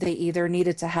they either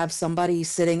needed to have somebody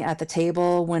sitting at the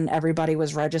table when everybody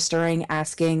was registering,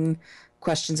 asking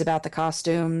questions about the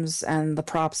costumes and the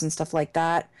props and stuff like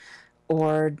that,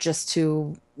 or just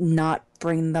to not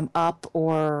bring them up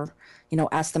or,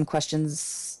 ask them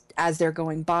questions as they're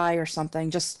going by or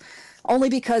something, just only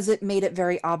because it made it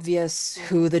very obvious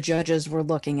who the judges were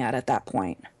looking at that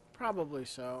point. Probably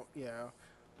so. Yeah.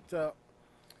 So,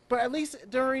 but at least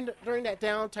during that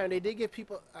downtime, they did give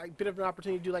people a bit of an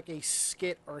opportunity to do like a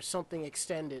skit or something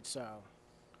extended. So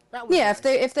that was Yeah, nice.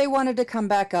 if they wanted to come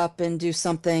back up and do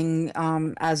something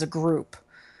as a group,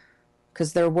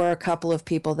 because there were a couple of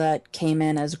people that came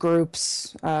in as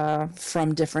groups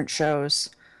from different shows.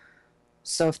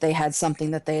 So if they had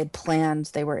something that they had planned,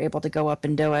 they were able to go up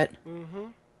and do it. Mm-hmm.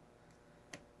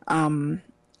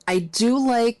 I do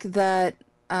like that.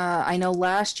 I know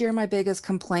last year my biggest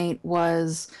complaint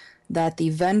was that the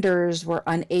vendors were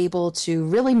unable to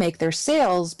really make their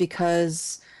sales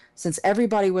because since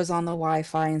everybody was on the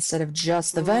Wi-Fi instead of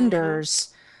just the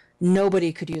vendors,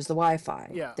 nobody could use the Wi-Fi.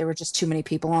 Yeah. There were just too many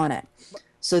people on it.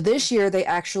 So this year they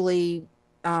actually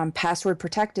password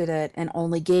protected it and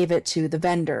only gave it to the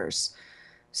vendors.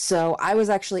 So I was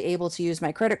actually able to use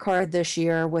my credit card this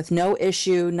year with no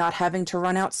issue, not having to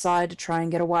run outside to try and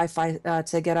get a Wi-Fi,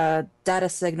 to get a data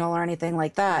signal or anything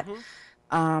like that.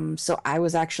 So I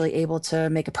was actually able to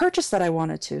make a purchase that I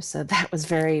wanted to. So that was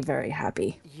very, very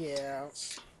happy. Yeah.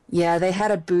 Yeah, they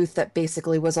had a booth that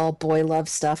basically was all boy love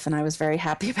stuff, and I was very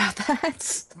happy about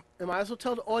that. I might as well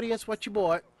tell the audience what you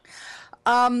bought.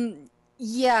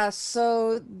 Yeah,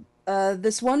 so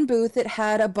this one booth, it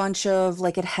had a bunch of,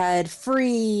 it had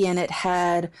free, and it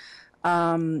had,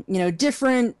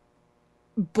 different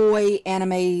boy-centric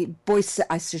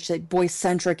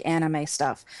anime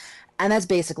stuff. And that's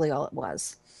basically all it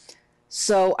was.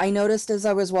 So I noticed as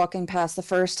I was walking past the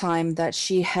first time that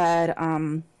she had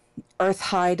Earth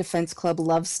High Defense Club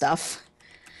love stuff.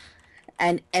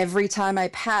 And every time I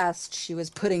passed, she was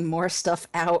putting more stuff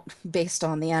out based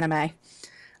on the anime.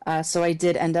 So I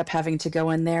did end up having to go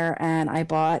in there, and I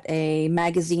bought a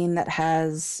magazine that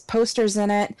has posters in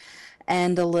it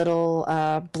and a little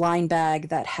blind bag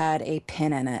that had a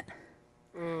pin in it.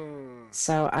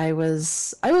 So I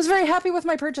was very happy with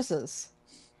my purchases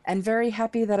and very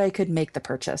happy that I could make the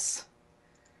purchase.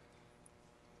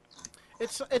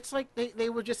 It's like they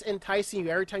were just enticing you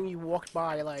every time you walked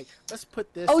by, like, let's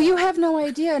put this Oh, out. you have no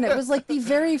idea. And it was like the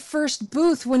very first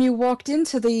booth when you walked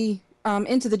into the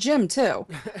gym too.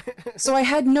 So I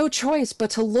had no choice but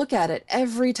to look at it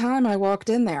every time I walked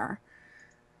in there.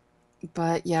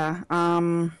 But yeah,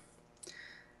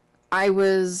 I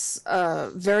was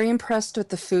very impressed with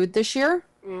the food this year.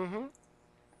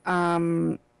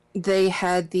 They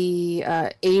had the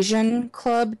Asian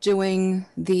club doing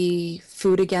the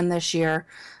food again this year.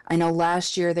 I know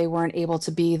last year they weren't able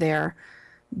to be there,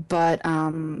 but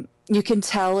you can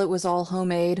tell it was all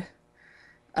homemade.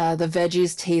 The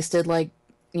veggies tasted like,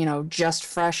 just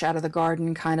fresh out of the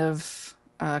garden kind of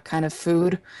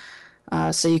food.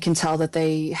 So you can tell that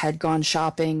they had gone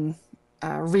shopping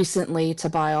recently to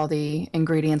buy all the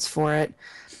ingredients for it.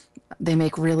 They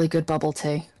make really good bubble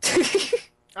tea.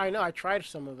 I know, I tried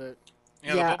some of it.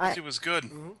 Yeah, Yeah, the bubble tea was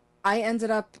good. I ended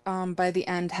up by the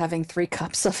end having 3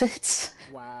 cups of it.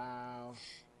 Wow.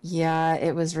 Yeah,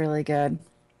 it was really good.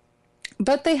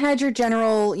 But they had your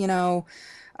general,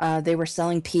 they were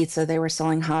selling pizza, they were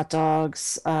selling hot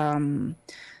dogs,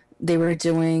 they were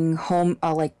doing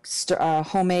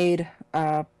homemade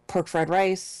pork fried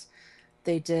rice.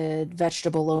 They did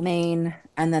vegetable lo mein,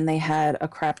 and then they had a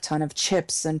crap ton of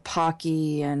chips and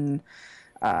Pocky and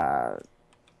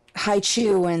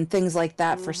Haichu and things like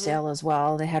that for sale as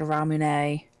well. They had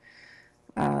ramune.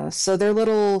 So their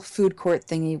little food court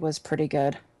thingy was pretty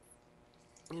good.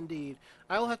 Indeed.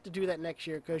 I'll have to do that next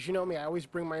year because, you know me, I always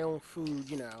bring my own food,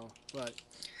 but...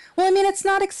 Well, I mean, it's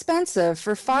not expensive.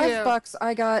 For $5, Yeah.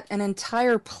 I got an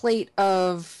entire plate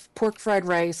of pork fried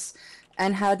rice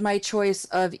and had my choice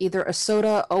of either a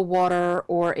soda, a water,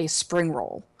 or a spring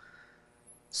roll.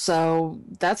 So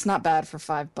that's not bad for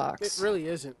 $5. It really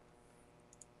isn't.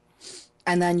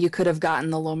 And then you could have gotten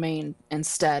the lo mein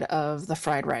instead of the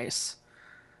fried rice.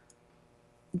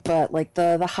 But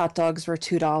the hot dogs were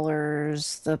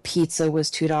 $2, the pizza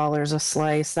was $2 a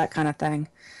slice, that kind of thing.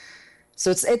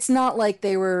 So it's not like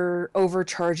they were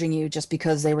overcharging you just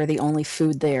because they were the only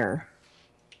food there.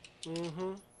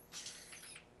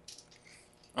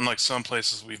 unlike some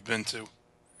places we've been to.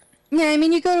 Yeah, I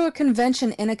mean, you go to a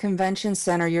convention in a convention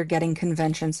center, you're getting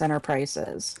convention center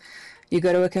prices. You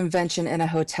go to a convention in a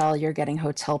hotel, you're getting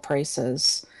hotel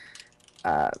prices.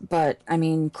 But I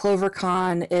mean,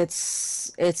 CloverCon,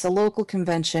 it's a local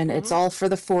convention. It's all for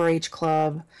the 4-H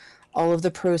club. All of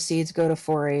the proceeds go to Yeah.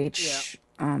 4-H.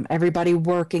 Everybody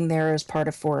working there is part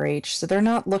of 4-H, so they're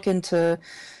not looking to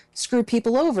screw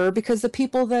people over because the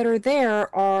people that are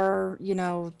there are,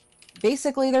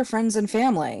 basically their friends and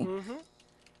family.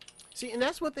 See, and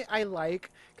that's what I like,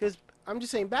 because I'm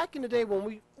just saying, back in the day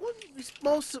when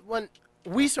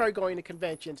we started going to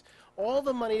conventions, all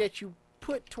the money that you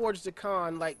put towards the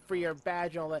con, like for your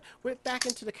badge and all that, went back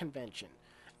into the convention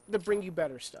to bring you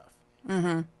better stuff.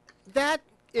 That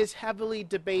is heavily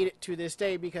debated to this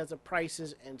day because of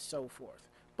prices and so forth.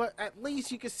 But at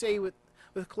least you could say with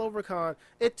CloverCon,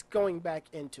 it's going back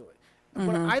into it.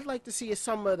 What I'd like to see is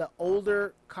some of the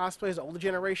older cosplayers, the older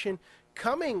generation,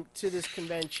 coming to this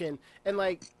convention and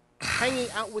like hanging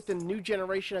out with the new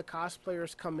generation of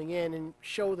cosplayers coming in and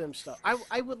show them stuff.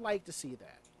 I would like to see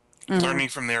that. Learning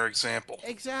from their example.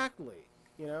 Exactly.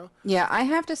 You know? Yeah, I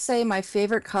have to say my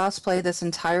favorite cosplay this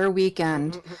entire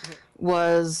weekend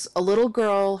was a little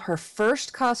girl, her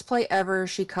first cosplay ever.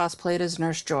 She cosplayed as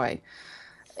Nurse Joy.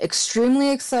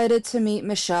 Extremely excited to meet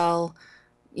Michelle,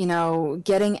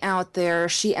 getting out there.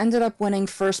 She ended up winning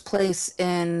first place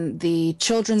in the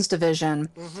children's division.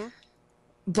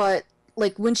 But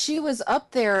like when she was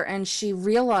up there and she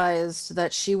realized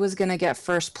that she was going to get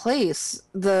first place,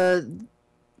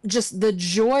 the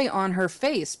joy on her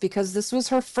face, because this was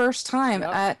her first time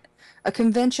at a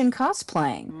convention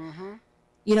cosplaying.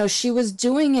 She was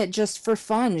doing it just for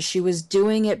fun. She was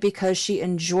doing it because she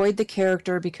enjoyed the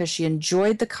character, because she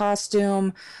enjoyed the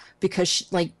costume, because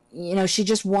she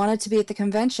just wanted to be at the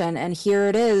convention. And here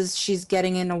it is, she's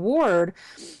getting an award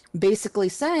basically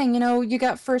saying, you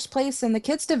got first place in the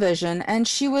kids division, and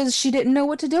she didn't know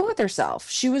what to do with herself.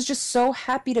 She was just so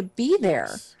happy to be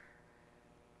there.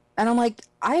 And I'm like,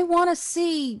 I want to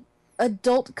see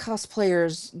adult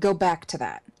cosplayers go back to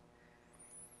that.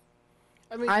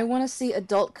 I want to see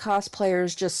adult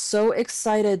cosplayers just so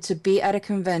excited to be at a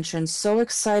convention, so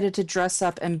excited to dress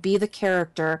up and be the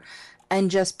character,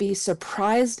 and just be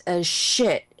surprised as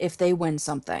shit if they win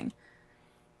something.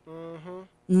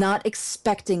 Not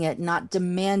expecting it, not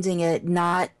demanding it,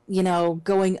 not,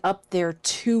 going up there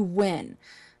to win.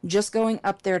 Just going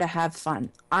up there to have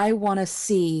fun. I want to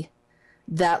see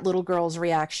that little girl's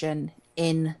reaction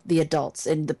in the adults,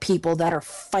 in the people that are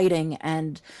fighting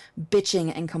and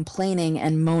bitching and complaining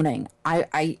and moaning.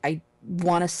 I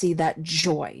want to see that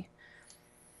joy.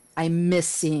 I miss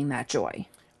seeing that joy.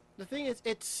 The thing is,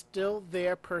 it's still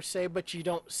there per se, but you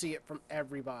don't see it from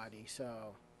everybody.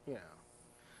 So,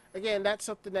 again, that's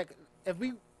something that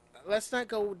let's not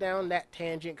go down that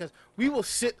tangent, because we will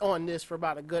sit on this for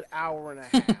about a good hour and a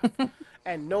half.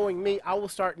 And knowing me, I will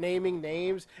start naming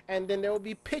names, and then there will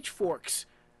be pitchforks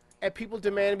and people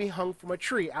demand to be hung from a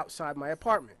tree outside my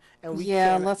apartment. And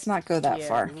let's not go that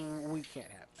far. We can't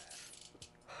have that.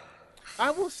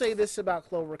 I will say this about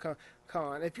CloverCon.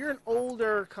 If you're an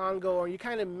older con goer, you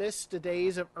kind of miss the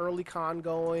days of early con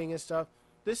going and stuff,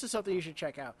 this is something you should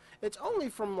check out. It's only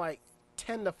from like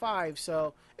 10 to 5,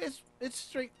 so it's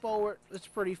straightforward. It's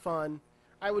pretty fun.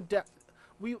 I would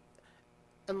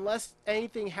unless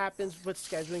anything happens with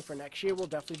scheduling for next year, we'll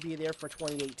definitely be there for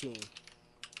 2018.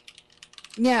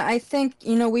 Yeah, I think,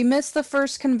 we missed the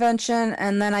first convention,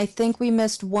 and then I think we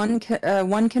missed one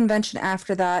convention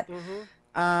after that.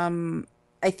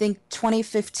 I think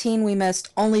 2015 we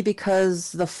missed only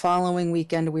because the following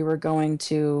weekend we were going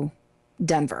to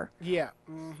Denver. Yeah.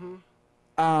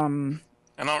 I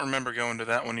don't remember going to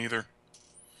that one either.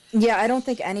 Yeah, I don't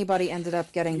think anybody ended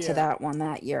up getting to that one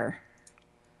that year.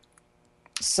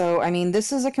 So, I mean,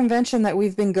 this is a convention that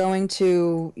we've been going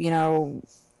to,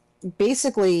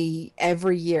 basically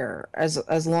every year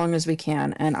as long as we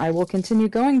can, and I will continue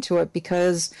going to it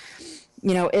because,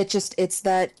 it's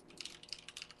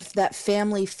that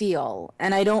family feel.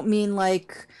 And I don't mean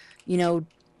like,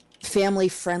 family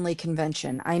friendly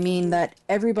convention. I mean that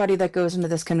everybody that goes into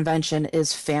this convention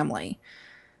is family.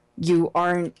 You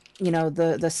aren't,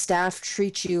 the staff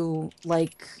treat you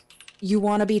like you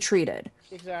want to be treated.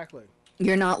 Exactly.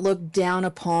 You're not looked down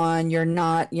upon. You're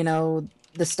not, the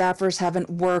staffers haven't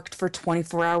worked for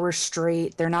 24 hours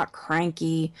straight. They're not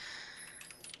cranky.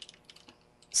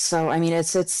 So, I mean,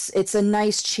 it's a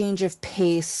nice change of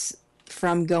pace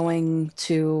from going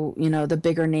to, the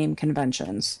bigger name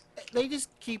conventions. They just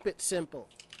keep it simple,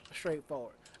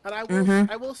 straightforward. And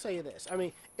I will say this. I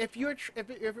mean, if you're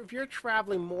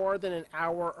traveling more than an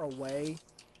hour away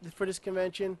for this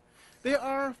convention, There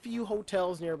are a few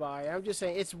hotels nearby. I'm just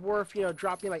saying it's worth,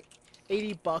 dropping like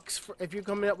 $80 for, if you're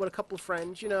coming up with a couple of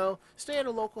friends, stay at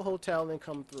a local hotel and then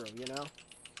come through.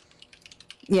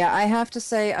 Yeah, I have to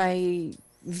say I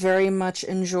very much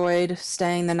enjoyed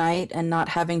staying the night and not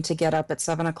having to get up at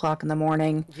 7 o'clock in the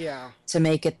morning Yeah. to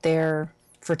make it there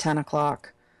for 10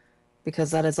 o'clock because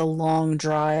that is a long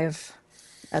drive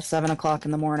at 7 o'clock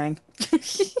in the morning.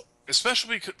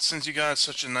 Especially since you got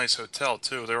such a nice hotel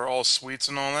too. They were all suites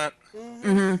and all that.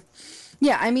 Hmm.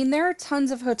 Yeah, I mean there are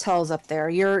tons of hotels up there.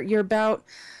 You're about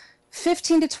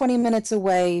 15 to 20 minutes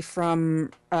away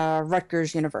from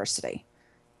Rutgers University.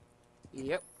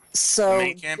 Yep. So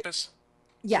Main campus.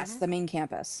 yes, the main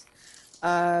campus.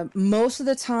 Most of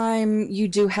the time, you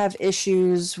do have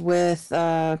issues with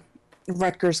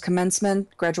Rutgers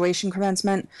graduation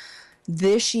commencement.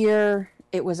 This year,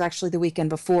 it was actually the weekend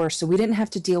before, so we didn't have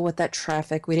to deal with that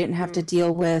traffic. We didn't have to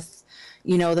deal with,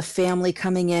 the family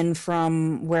coming in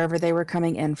from wherever they were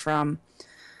coming in from.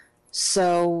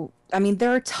 So, I mean,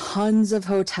 there are tons of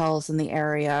hotels in the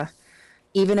area.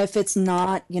 Even if it's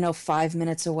not, 5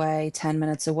 minutes away, 10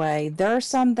 minutes away, there are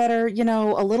some that are,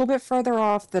 a little bit further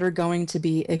off that are going to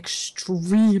be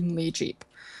extremely cheap.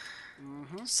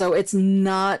 So it's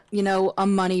not, a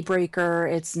money breaker.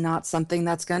 It's not something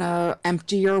that's going to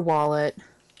empty your wallet.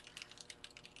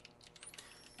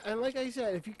 And like I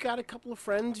said, if you got a couple of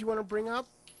friends you want to bring up,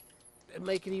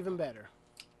 make it even better.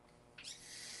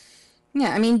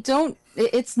 Yeah, I mean,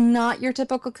 it's not your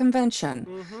typical convention.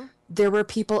 Mm-hmm. There were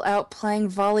people out playing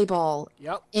volleyball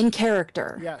Yep. in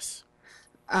character. Yes.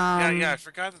 Yeah, I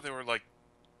forgot that there were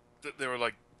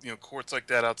like courts like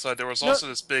that outside. There was also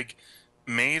this big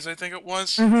maze, I think it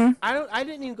was. Mm-hmm. I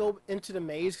didn't even go into the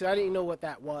maze because I didn't know what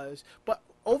that was. But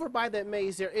over by that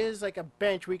maze, there is like a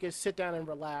bench where you can sit down and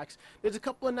relax. There's a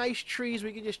couple of nice trees where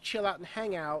you can just chill out and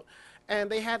hang out. And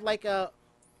they had like a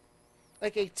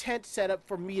tent set up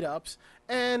for meetups,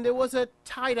 and there was a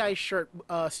tie-dye shirt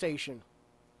station.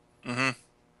 Mm-hmm.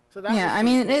 So that Yeah, I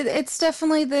mean, it's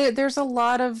definitely there's a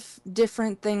lot of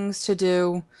different things to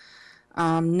do.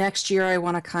 Next year, I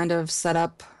want to kind of set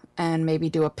up and maybe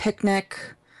do a picnic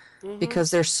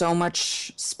because there's so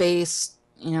much space,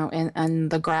 in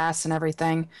the grass and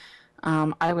everything.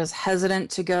 I was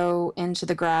hesitant to go into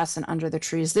the grass and under the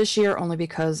trees this year only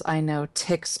because I know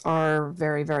ticks are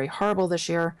very, very horrible this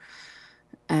year,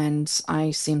 and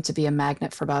I seem to be a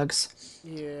magnet for bugs.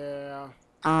 Yeah.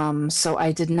 So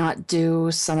I did not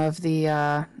do some of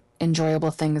the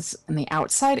enjoyable things in the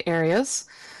outside areas,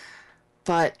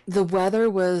 but the weather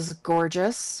was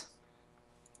gorgeous.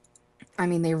 I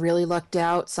mean, they really lucked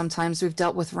out. Sometimes we've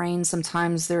dealt with rain,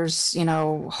 sometimes there's,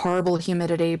 horrible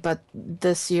humidity, but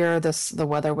this year, the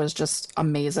weather was just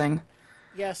amazing.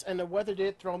 Yes, and the weather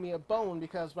did throw me a bone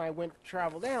because when I went to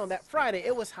travel down that Friday,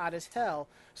 it was hot as hell.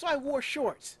 So I wore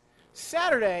shorts.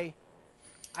 Saturday,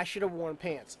 I should have worn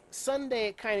pants. Sunday,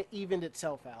 it kind of evened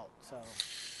itself out. So.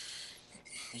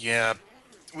 Yeah,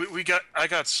 I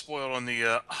got spoiled on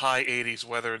the high 80s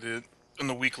weather in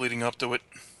the week leading up to it.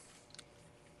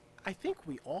 I think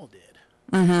we all did.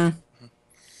 Mm-hmm.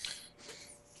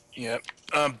 Yeah.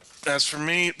 As for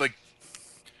me, like,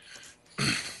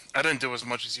 I didn't do as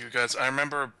much as you guys. I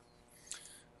remember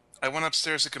I went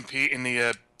upstairs to compete in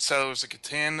the Settlers of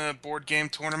Catan board game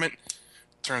tournament.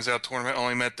 Turns out tournament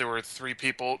only meant there were 3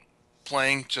 people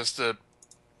playing, just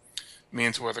me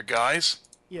and 2 other guys.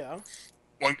 Yeah.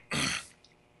 One,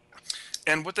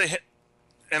 and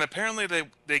and apparently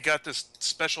they got this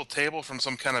special table from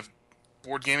some kind of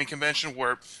board gaming convention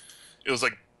where it was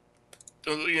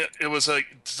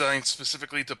designed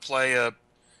specifically to play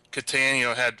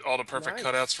Catan. Had all the perfect Nice.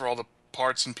 cutouts for all the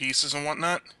parts and pieces and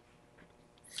whatnot.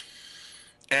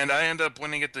 And I ended up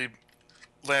winning at the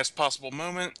last possible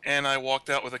moment, and I walked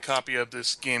out with a copy of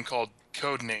this game called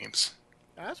Code Names.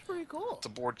 That's pretty cool. It's a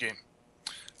board game.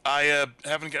 I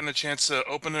haven't gotten a chance to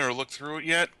open it or look through it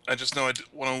yet. I just know I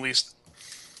want to at least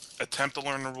attempt to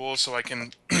learn the rules so I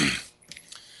can,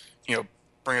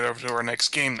 bring it over to our next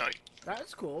game night.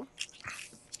 That's cool.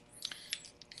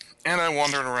 And I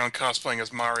wandered around cosplaying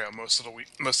as Mario most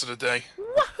of the day.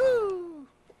 Woohoo!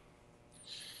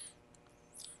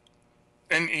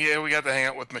 And yeah, we got to hang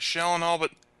out with Michelle and all,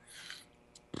 but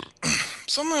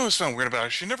something I always found weird about her,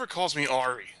 she never calls me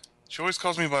Ari. She always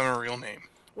calls me by my real name.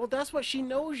 Well, that's what she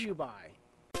knows you by.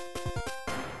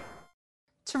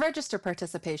 To register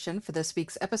participation for this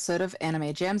week's episode of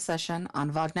Anime Jam Session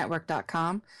on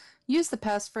VogNetwork.com, use the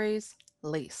passphrase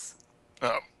LACE.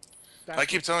 Oh. I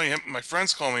keep telling him, my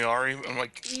friends call me Ari. I'm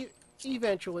like...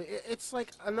 Eventually. It's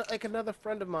like another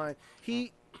friend of mine.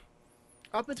 He,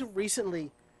 up until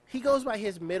recently, he goes by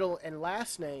his middle and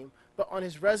last name, but on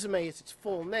his resume it's his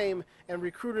full name, and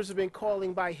recruiters have been calling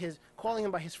him by his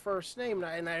first name.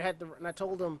 And I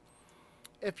told him,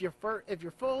 if your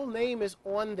full name is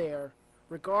on there,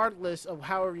 regardless of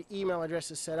how your email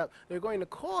address is set up, they're going to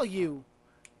call you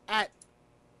at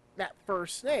that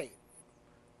first name.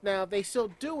 Now, they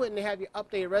still do it, and they have your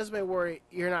updated resume where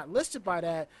you're not listed by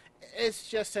that. It's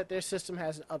just that their system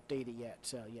hasn't updated yet,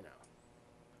 so, you know.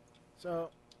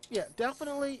 So, yeah,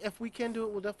 definitely, if we can do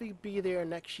it, we'll definitely be there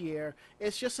next year.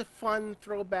 It's just a fun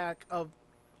throwback of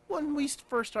when we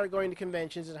first started going to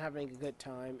conventions and having a good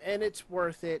time, and it's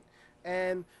worth it.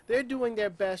 And they're doing their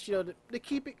best, you know, to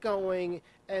keep it going,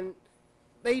 and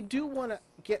they do want to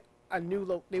get a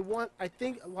new I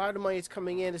think a lot of the money that's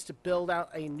coming in is to build out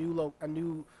a new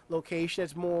location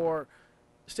that's more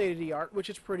state of the art, which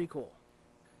is pretty cool.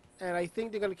 And I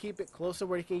think they're going to keep it closer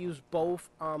where you can use both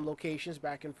locations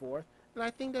back and forth, and I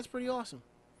think that's pretty awesome.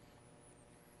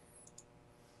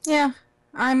 Yeah,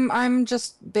 I'm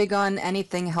just big on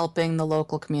anything helping the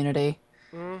local community.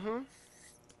 Mm-hmm.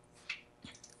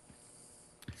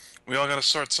 We all got to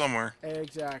start somewhere.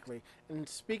 Exactly. And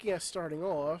speaking of starting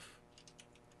off,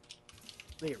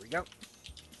 there we go.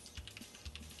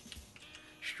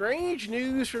 Strange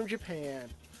news from Japan.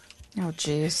 Oh,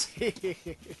 jeez.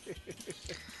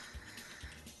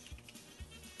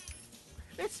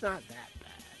 It's not that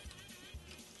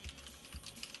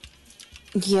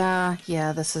bad.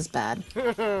 Yeah, this is bad.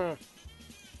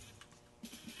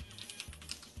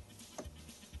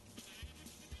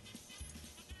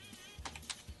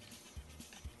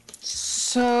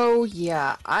 So,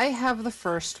 yeah, I have the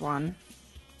first one.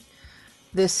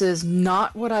 This is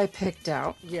not what I picked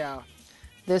out. Yeah.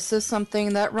 This is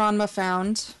something that Ranma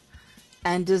found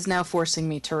and is now forcing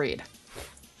me to read.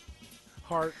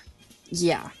 Heart.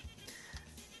 Yeah.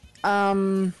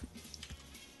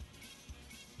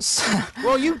 So,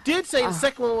 well, you did say the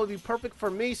second one would be perfect for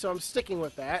me, so I'm sticking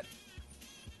with that.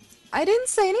 I didn't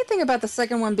say anything about the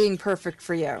second one being perfect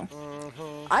for you.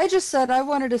 I just said I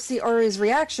wanted to see Ari's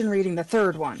reaction reading the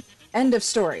third one. End of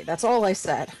story. That's all I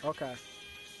said. Okay.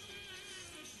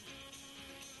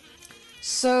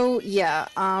 So, yeah,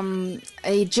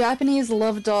 a Japanese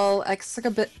love doll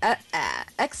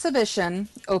exhibition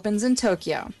opens in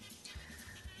Tokyo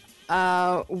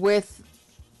with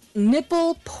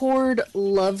nipple-poured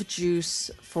love juice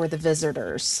for the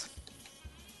visitors.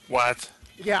 What?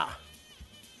 Yeah.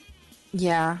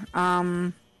 Yeah,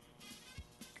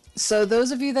 so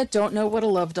those of you that don't know what a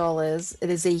love doll is, it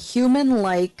is a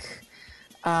human-like,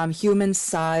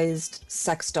 human-sized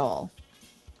sex doll.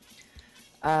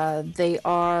 They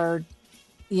are,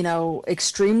 you know,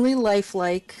 extremely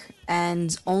lifelike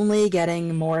and only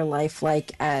getting more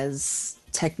lifelike as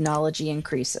technology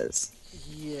increases.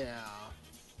 Yeah.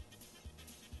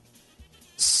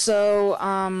 So,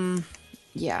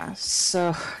 yeah,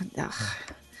 so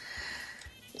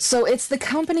it's the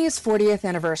company's 40th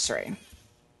anniversary.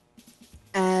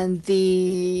 And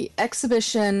the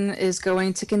exhibition is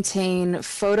going to contain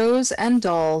photos and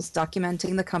dolls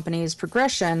documenting the company's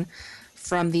progression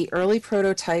from the early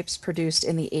prototypes produced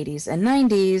in the 80s and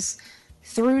 90s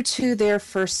through to their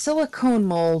first silicone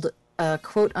mold,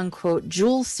 quote-unquote,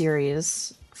 Jewel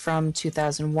series from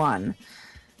 2001,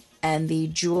 and the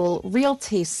Jewel Real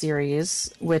Taste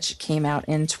series, which came out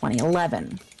in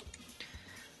 2011.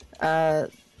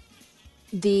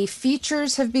 The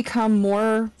features have become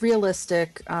more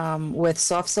realistic with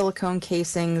soft silicone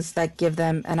casings that give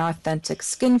them an authentic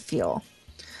skin feel.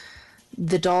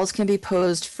 The dolls can be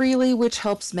posed freely, which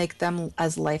helps make them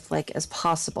as lifelike as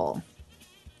possible.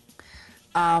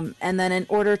 And then in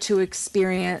order to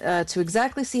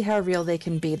exactly see how real they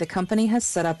can be, the company has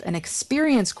set up an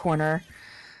experience corner.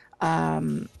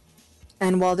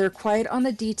 And while they're quiet on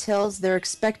the details, they're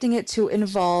expecting it to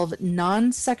involve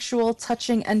non-sexual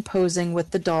touching and posing with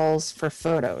the dolls for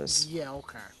photos. Yeah,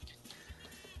 okay.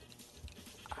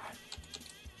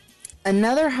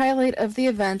 Another highlight of the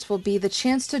event will be the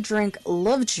chance to drink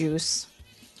love juice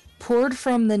poured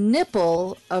from the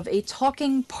nipple of a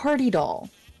talking party doll.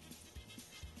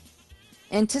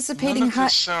 None of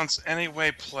this sounds any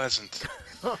way pleasant.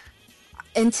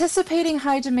 Anticipating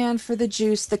high demand for the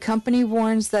juice, the company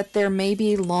warns that there may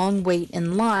be long wait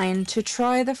in line to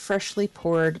try the freshly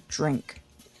poured drink.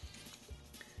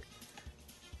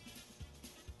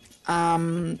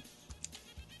 In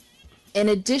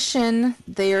addition,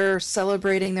 they're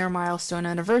celebrating their milestone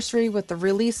anniversary with the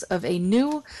release of a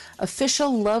new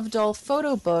official Love Doll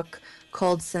photo book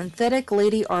called Synthetic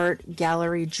Lady Art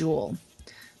Gallery Jewel,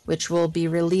 which will be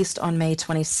released on May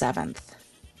 27th.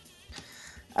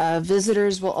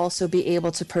 Visitors will also be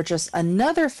able to purchase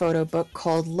another photo book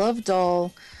called Love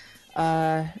Doll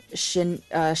Shinoyama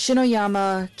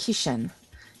Kishin,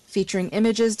 featuring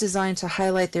images designed to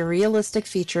highlight the realistic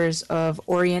features of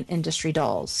Orient industry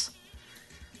dolls,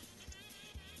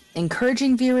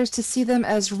 encouraging viewers to see them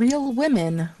as real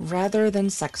women rather than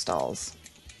sex dolls.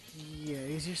 Yeah,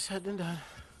 easier said than done.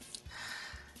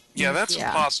 Yeah, that's Yeah.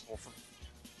 impossible.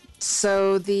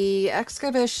 So the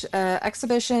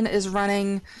exhibition is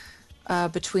running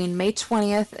between May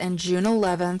 20th and June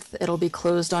 11th. It'll be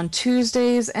closed on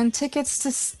Tuesdays, and tickets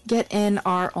to get in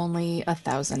are only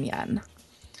 1,000 yen.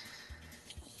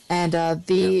 And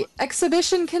the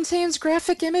exhibition contains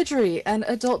graphic imagery, and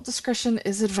adult discretion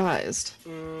is advised.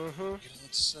 Mm-hmm.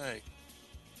 Let's say.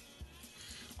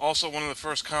 Also, one of the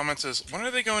first comments is, when are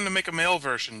they going to make a male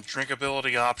version?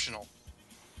 Drinkability optional.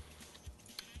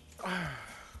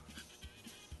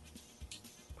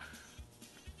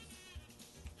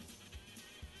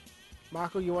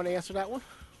 Mako, you want to answer that one?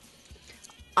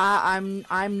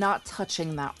 I'm not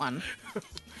touching that one.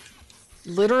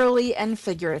 Literally and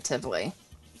figuratively.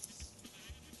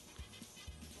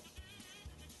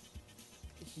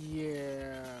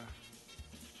 Yeah.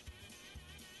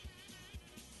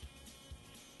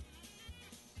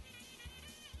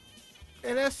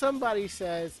 And as somebody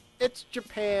says, it's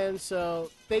Japan,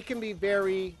 so they can be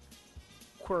very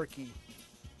quirky.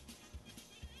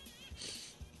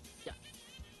 Yeah.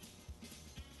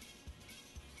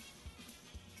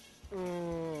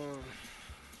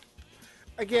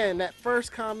 Again, that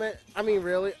first comment, I mean,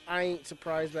 really, I ain't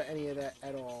surprised by any of that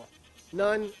at all.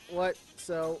 None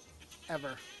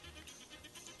whatsoever.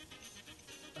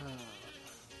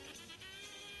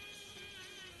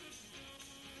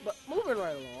 But moving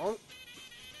right along.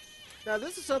 Now,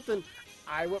 this is something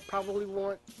I would probably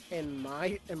want in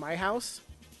my house.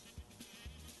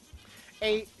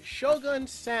 A Shogun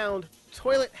Sound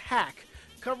toilet hack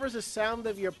covers the sound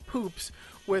of your poops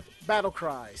with battle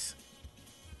cries.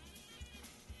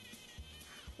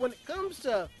 When it comes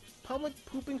to public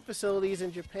pooping facilities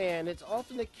in Japan, it's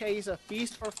often the case of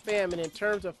feast or famine in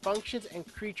terms of functions and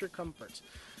creature comforts.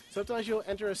 Sometimes you'll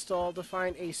enter a stall to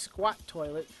find a squat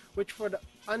toilet, which for the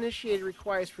uninitiated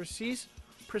requires precise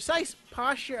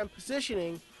posture and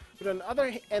positioning, but on the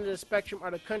other end of the spectrum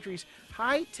are the country's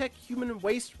high-tech human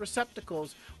waste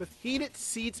receptacles with heated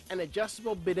seats and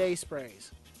adjustable bidet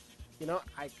sprays. You know,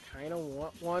 I kind of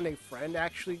want one. A friend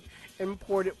actually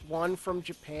imported one from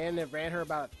Japan that ran her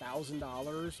about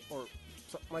 $1,000 or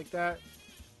something like that.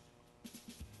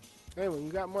 Anyway,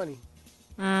 you got money.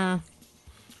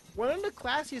 One of the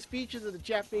classiest features of the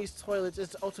Japanese toilets is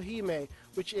the Otohime,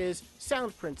 which is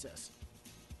Sound Princess.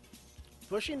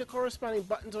 Pushing the corresponding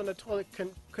buttons on the toilet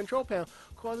control panel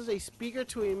causes a speaker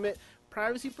to emit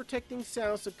privacy-protecting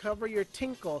sounds to cover your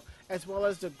tinkle, as well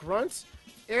as the grunts,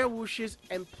 air whooshes,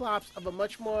 and plops of a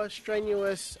much more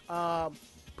strenuous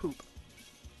poop.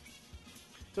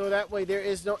 So that way there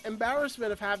is no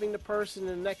embarrassment of having the person in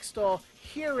the next stall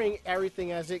hearing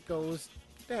everything as it goes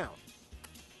down.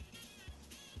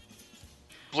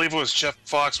 I believe it was Jeff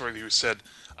Foxworthy who said,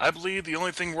 I believe the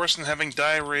only thing worse than having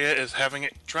diarrhea is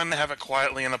trying to have it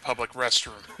quietly in a public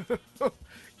restroom.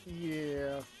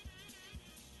 Yeah.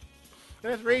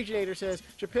 And as Raginator says,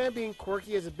 Japan being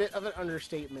quirky is a bit of an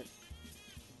understatement.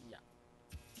 Yeah.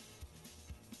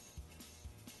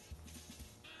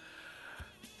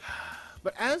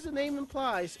 But as the name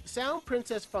implies, Sound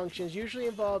Princess functions usually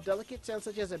involve delicate sounds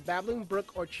such as a babbling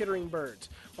brook or chittering birds.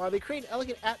 While they create an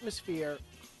elegant atmosphere,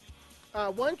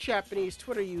 one Japanese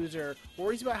Twitter user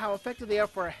worries about how effective they are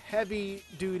for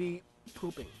heavy-duty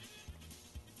pooping.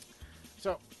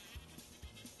 So,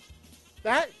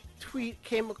 that tweet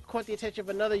caught the attention of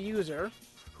another user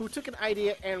who took an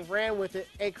idea and ran with it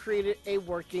and created a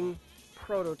working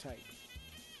prototype.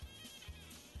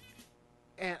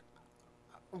 And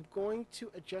I'm going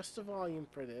to adjust the volume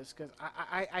for this because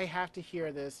I have to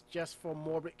hear this just for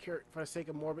the sake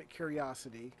of morbid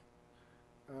curiosity.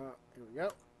 Here we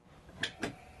go.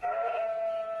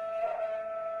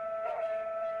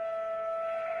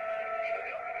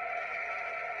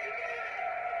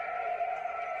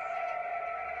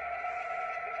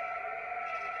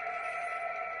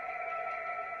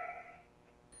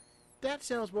 That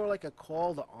sounds more like a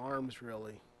call to arms,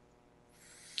 really.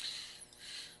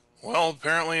 Well,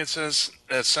 apparently it says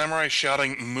samurai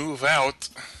shouting, "Move out."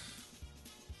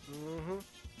 Mm-hmm.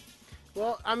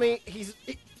 Well, I mean, he's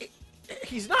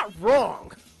not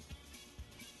wrong.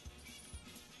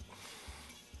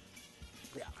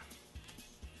 Yeah.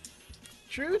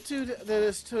 True to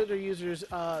this Twitter user's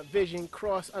vision,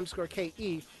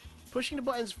 cross_KE, pushing the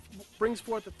buttons brings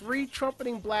forth a 3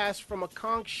 trumpeting blasts from a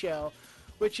conch shell,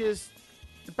 which is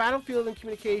the battlefield and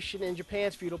communication in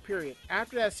Japan's feudal period.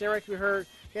 After that, samurai can be heard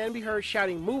can be heard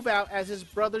shouting "Move out" as his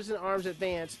brothers in arms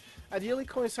advance, ideally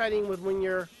coinciding with when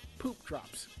your poop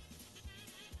drops.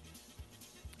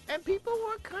 And people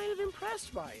were kind of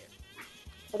impressed by it.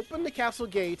 Open the castle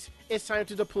gates, it's time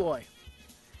to deploy.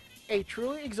 A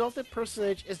truly exalted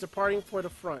personage is departing for the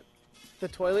front. The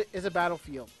toilet is a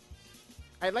battlefield.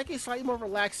 I'd like a slightly more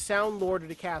relaxed sound lore to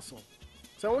the castle.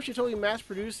 Someone should totally mass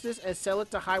produce this and sell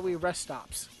it to highway rest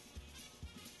stops.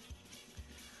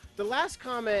 The last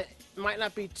comment might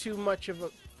not be too much of a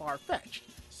far-fetched.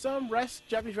 Some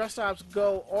Japanese rest stops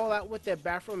go all out with their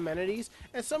bathroom amenities,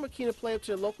 and some are keen to play up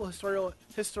to the local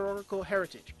historical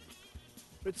heritage.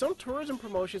 With some tourism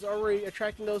promotions already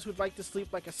attracting those who'd like to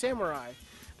sleep like a samurai,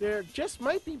 there just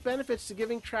might be benefits to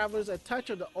giving travelers a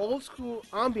touch of the old-school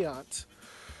ambiance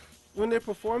when they're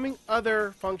performing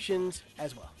other functions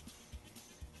as well.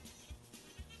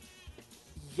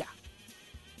 Yeah.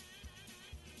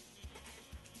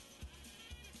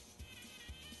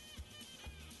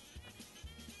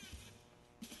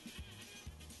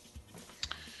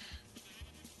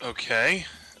 Okay.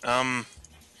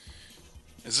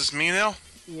 Is this me now?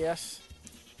 Yes.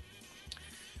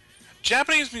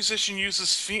 Japanese musician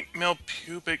uses female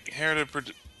pubic hair to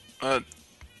produce...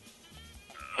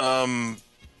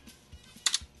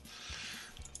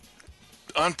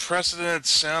 unprecedented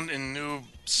sound in new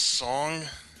song?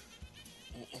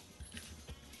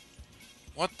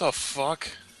 What the fuck?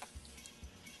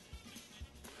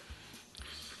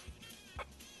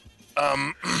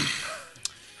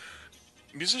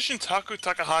 Musician Taku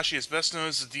Takahashi is best known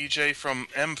as the DJ from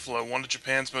M-Flow, one of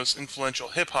Japan's most influential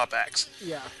hip-hop acts.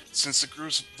 Yeah. Since the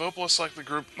group's vocalist left the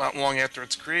group not long after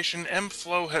its creation,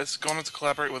 M-Flow has gone on to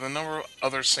collaborate with a number of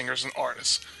other singers and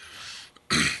artists.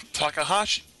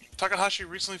 Takahashi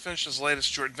recently finished his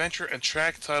latest joint venture, a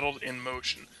track titled In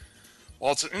Motion.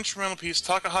 While it's an instrumental piece,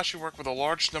 Takahashi worked with a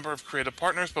large number of creative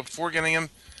partners, but before getting him,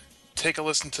 take a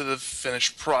listen to the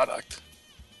finished product.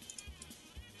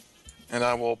 And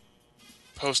I will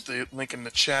post the link in the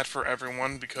chat for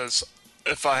everyone, because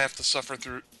if I have to suffer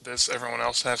through this, everyone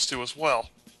else has to as well.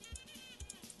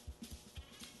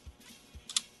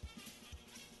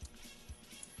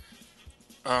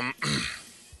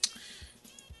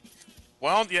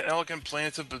 Wild yet elegant,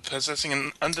 plaintive, but possessing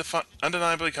an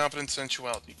undeniably confident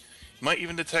sensuality. You might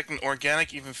even detect an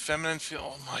organic, even feminine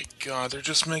feel. Oh my god, they're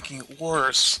just making it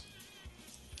worse.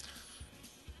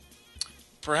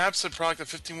 Perhaps a product of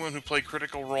 15 women who play a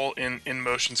critical role in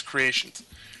InMotion's creations.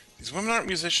 These women aren't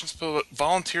musicians, but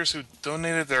volunteers who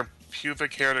donated their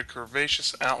pubic hair to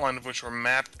curvaceous outline of which were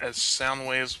mapped as sound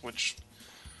waves which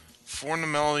formed the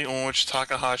melody on which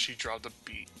Takahashi dropped a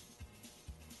beat.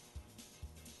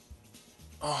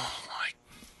 Oh my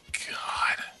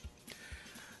god.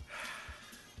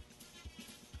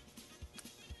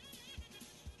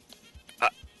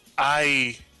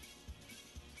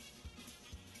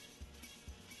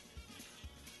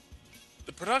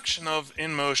 The production of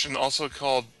In Motion, also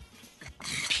called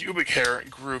Pubic Hair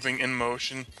Grooving in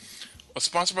Motion, was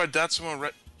sponsored by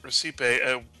Datsumo Recipe,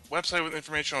 a website with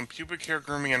information on pubic hair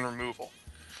grooming and removal.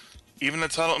 Even the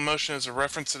title In Motion is a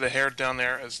reference to the hair down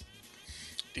there, as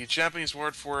the Japanese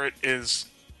word for it is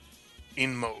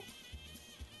Inmo.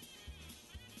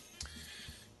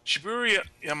 Shibuya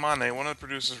Yamane, one of the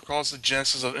producers, recalls the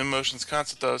genesis of In Motion's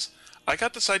concept as, I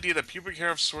got this idea that pubic hair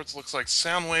of sorts looks like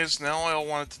sound waves, now all I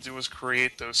wanted to do was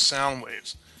create those sound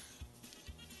waves.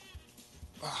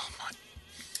 Oh my.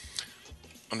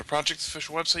 On the project's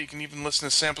official website, you can even listen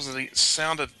to samples of the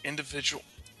sound of individual...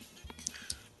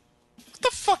 What the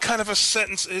fuck kind of a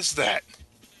sentence is that?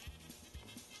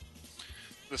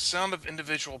 The sound of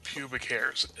individual pubic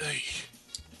hairs. Ugh.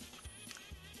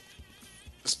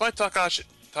 Despite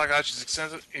Takahashi's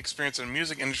extensive experience in the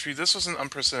music industry, this was an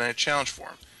unprecedented challenge for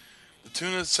him. The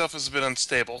tune itself is a bit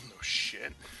unstable. No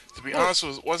shit. To be honest,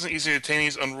 it wasn't easy to attain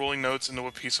these unruly notes into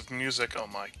a piece of music. Oh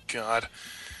my god.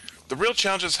 The real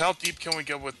challenge is how deep can we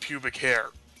go with pubic hair?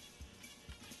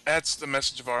 That's the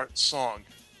message of our song.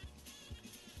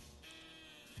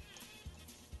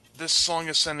 This song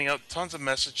is sending out tons of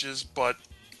messages, but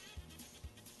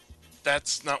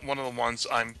that's not one of the ones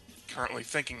I'm currently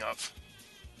thinking of.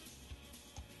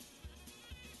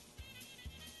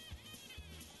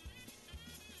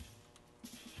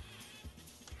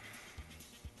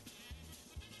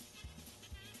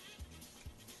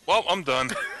 Well, I'm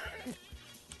done.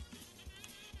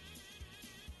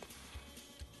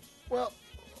 Well,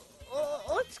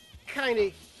 let's kind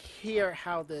of hear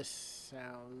how this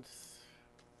sounds.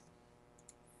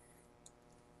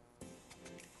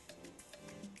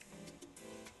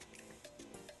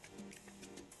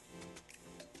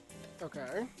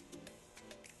 Okay.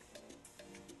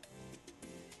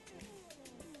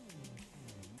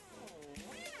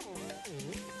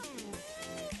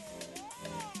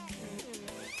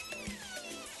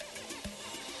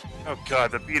 Oh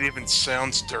god, the beat even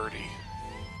sounds dirty.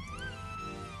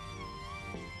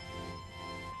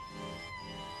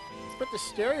 But the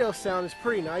stereo sound is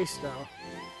pretty nice, though.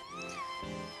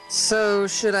 So,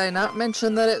 should I not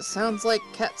mention that it sounds like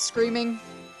cats screaming?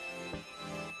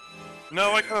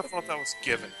 No, I kind of thought that was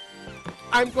given.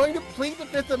 I'm going to plead the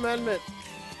Fifth Amendment.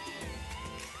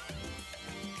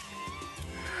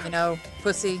 You know,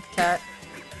 pussy, cat.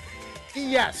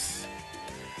 Yes.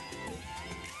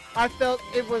 I felt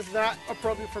it was not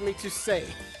appropriate for me to say.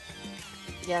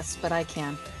 Yes, but I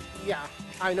can. Yeah,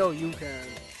 I know you can.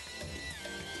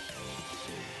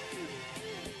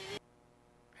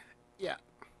 Yeah.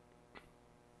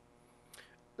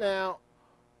 Now,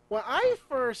 when I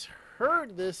first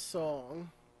heard this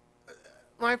song,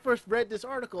 when I first read this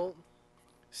article,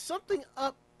 something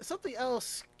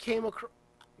else came to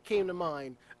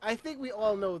mind. I think we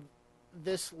all know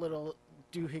this little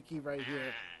doohickey right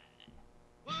here.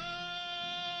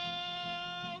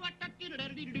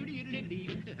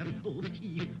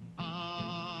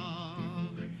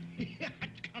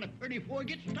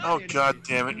 Oh god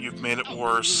damn it, you've made it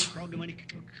worse. Give me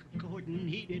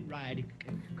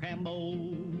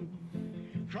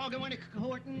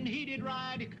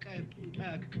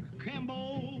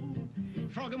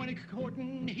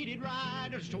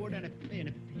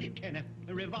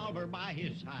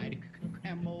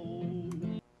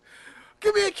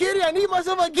a kitty, I need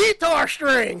myself a guitar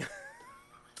string!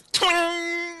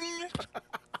 I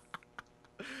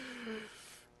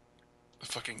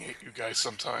fucking hate you guys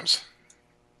sometimes.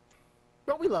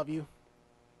 But we love you.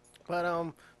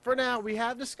 But for now, we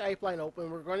have the Skype line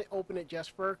open. We're going to open it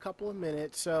just for a couple of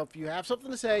minutes. So if you have something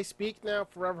to say, speak now,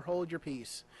 forever hold your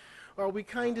peace. Or we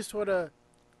kind of sort of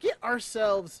get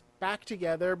ourselves back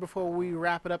together before we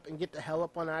wrap it up and get the hell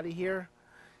up on out of here.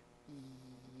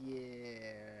 Yeah.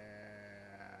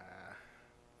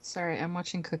 Sorry, I'm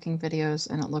watching cooking videos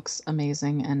and it looks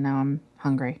amazing, and now I'm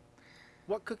hungry.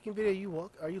 What cooking video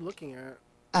are you looking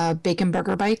at? Bacon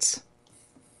burger bites.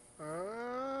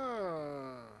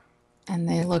 Ah. And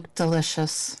they look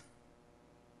delicious.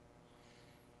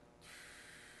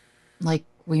 Like,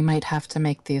 we might have to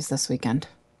make these this weekend.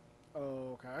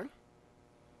 Okay.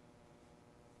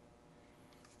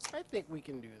 I think we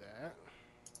can do that.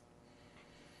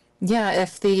 Yeah,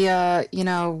 if the,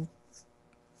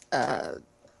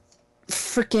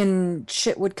 freaking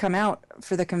shit would come out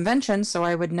for the convention, so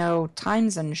I would know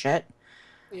times and shit.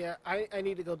 Yeah, I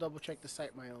need to go double check the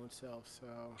site my own self, so...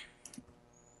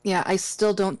 Yeah, I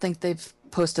still don't think they've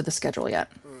posted the schedule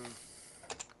yet.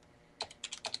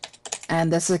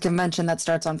 And this is a convention that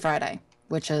starts on Friday,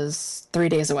 which is 3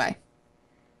 days away.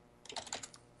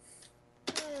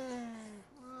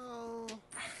 Well...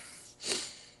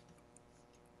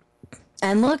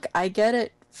 And look, I get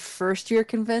it, first year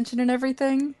convention and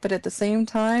everything, but at the same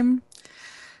time,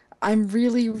 I'm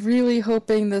really, really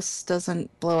hoping this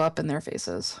doesn't blow up in their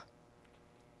faces.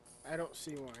 I don't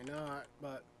see why not,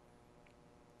 but...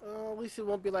 at least it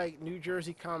won't be like New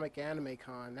Jersey Comic Anime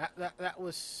Con. That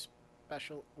was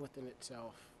special within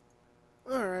itself.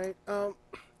 Alright,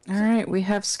 Alright, we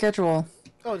have schedule.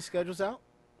 Oh, the schedule's out?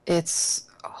 It's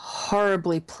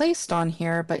horribly placed on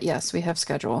here, but yes, we have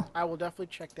schedule. I will definitely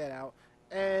check that out.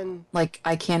 And... Like,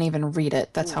 I can't even read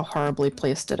it. That's how horribly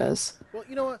placed it is. Well,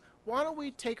 you know what? Why don't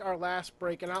we take our last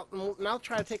break, and I'll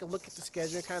try to take a look at the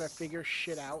schedule and kind of figure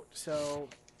shit out, so...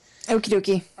 Okie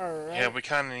dokie. Alright. Yeah, we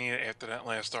kind of need it after that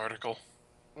last article.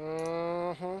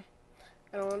 Mm-hmm.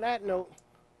 And on that note,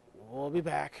 we'll be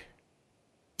back.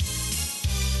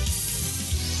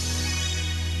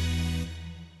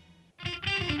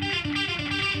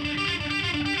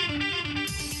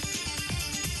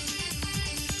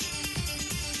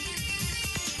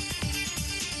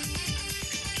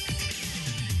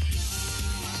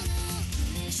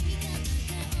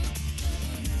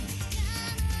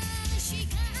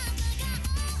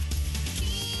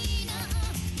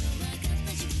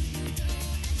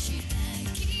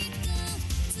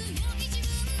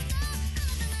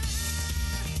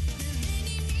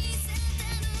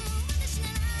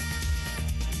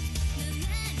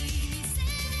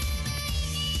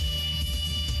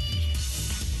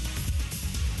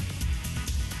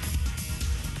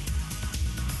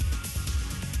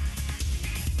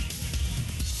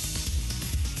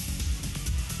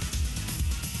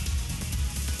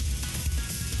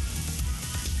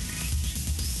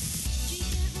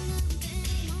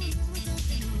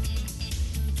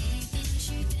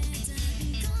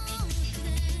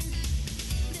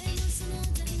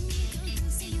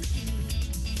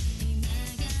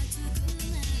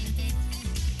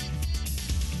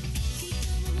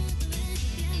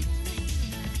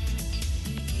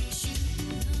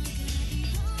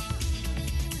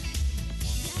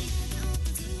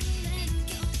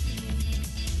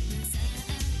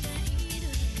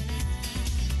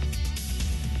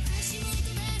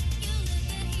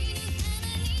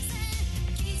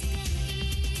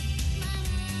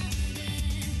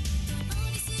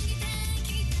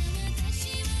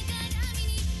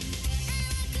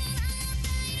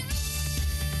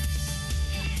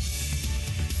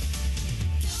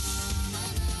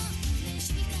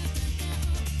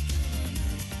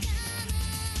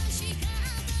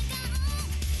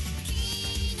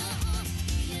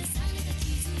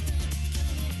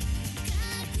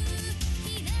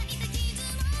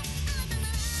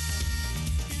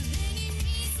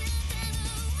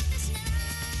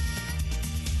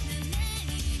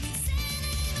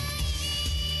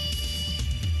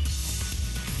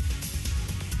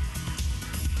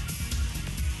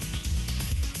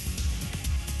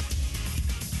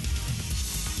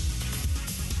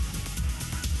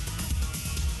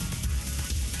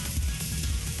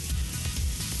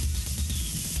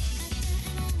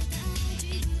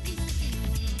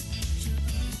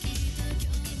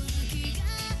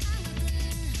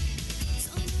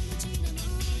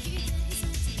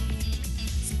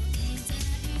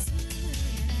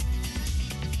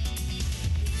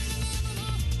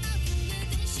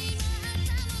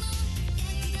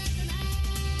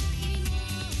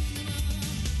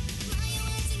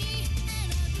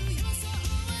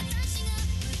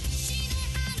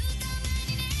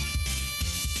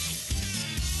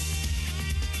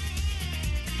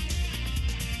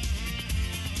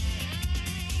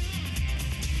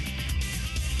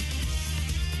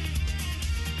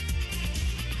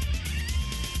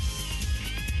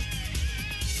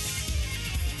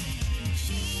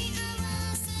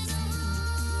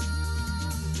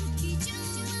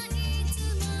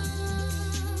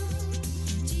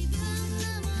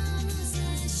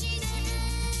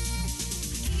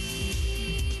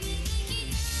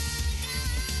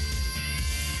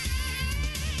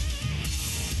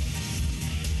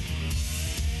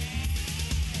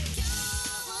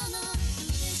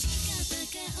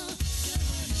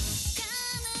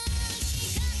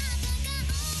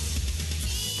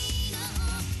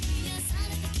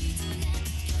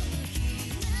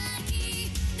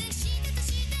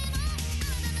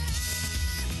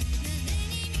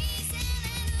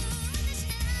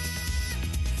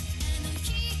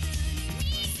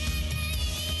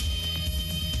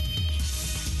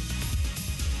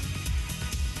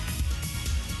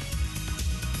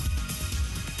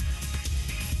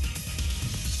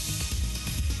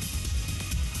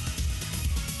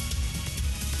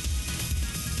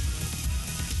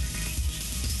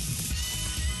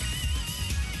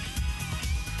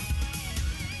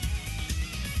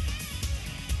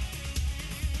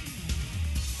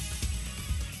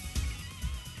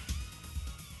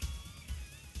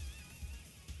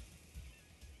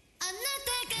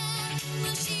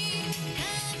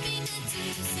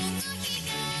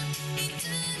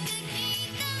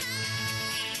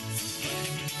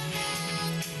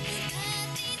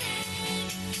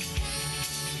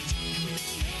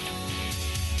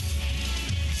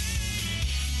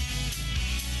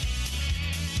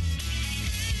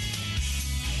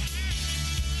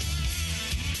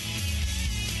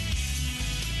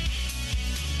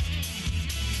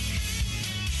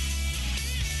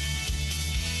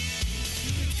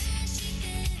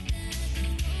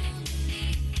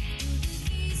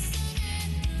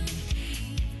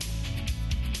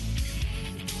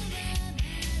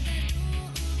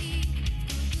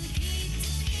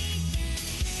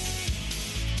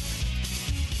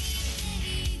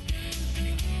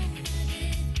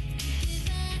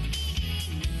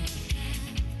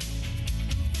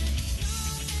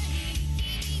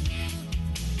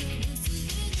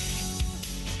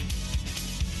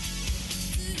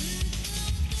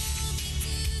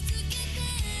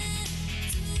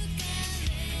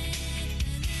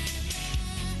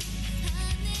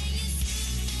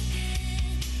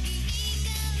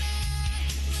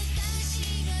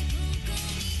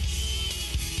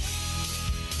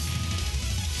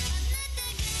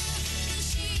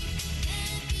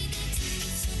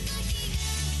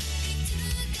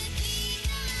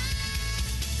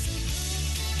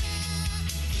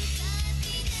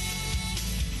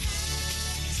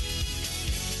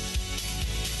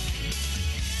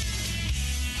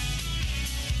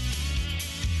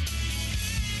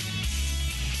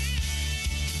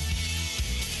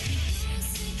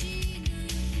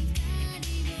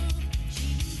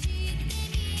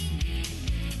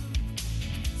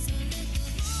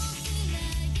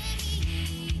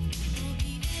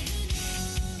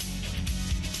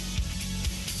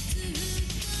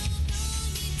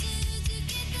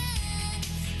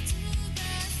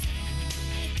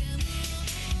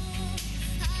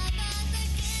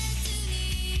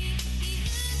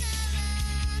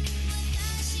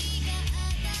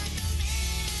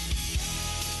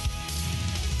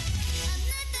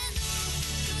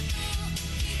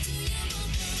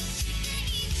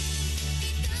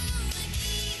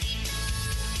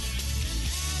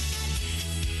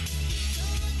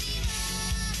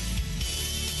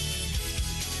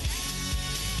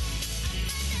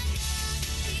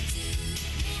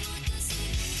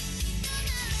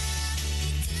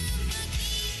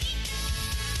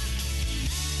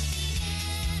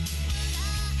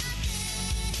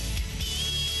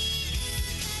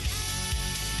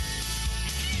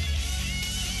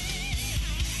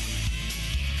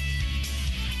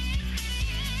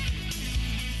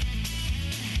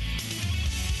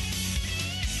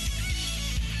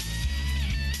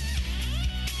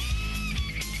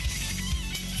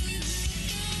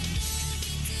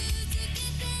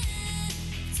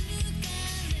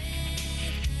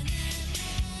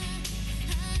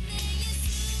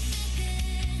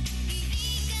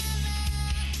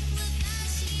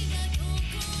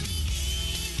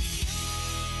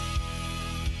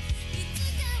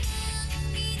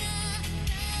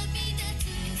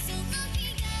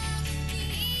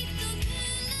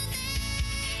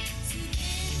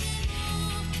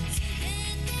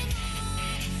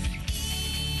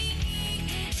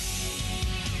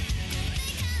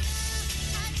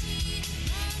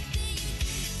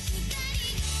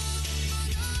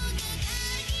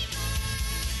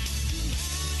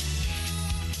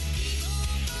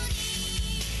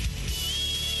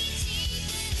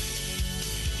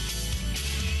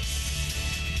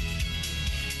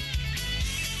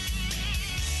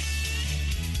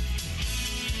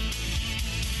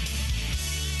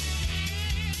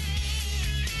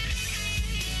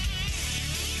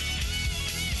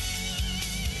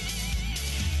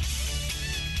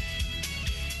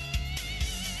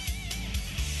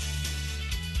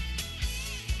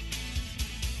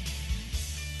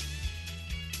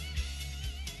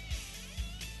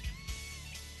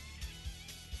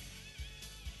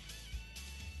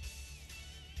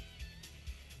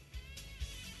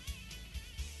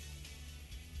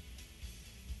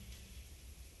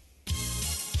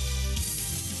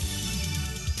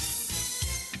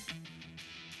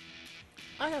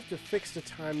 I have to fix the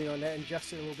timing on that and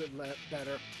adjust it a little bit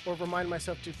better, or remind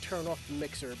myself to turn off the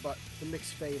mixer, but the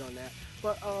mix fade on that.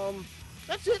 But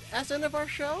that's it. That's the end of our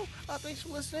show. Thanks for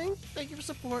listening. Thank you for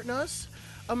supporting us.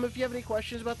 If you have any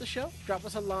questions about the show, drop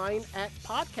us a line at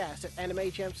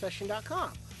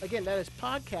podcast@animejamsession.com. Again, that is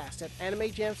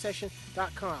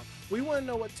podcast@animejamsession.com. We want to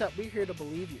know what's up. We're here to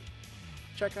believe you.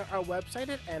 Check out our website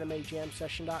at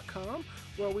animejamsession.com,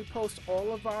 where we post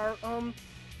all of our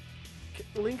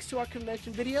links to our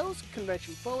convention videos,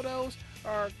 convention photos,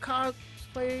 our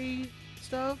cosplay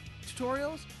stuff,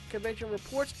 tutorials, convention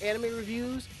reports, anime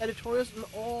reviews, editorials, and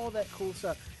all that cool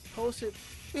stuff. Post it.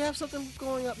 We have something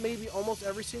going up maybe almost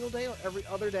every single day or every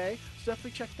other day, so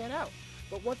definitely check that out.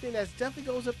 But one thing that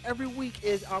definitely goes up every week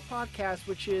is our podcast,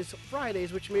 which is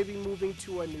Fridays, which may be moving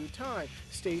to a new time.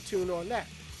 Stay tuned on that.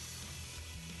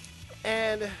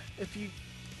 And if you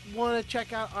want to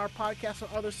check out our podcast on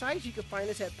other sites, you can find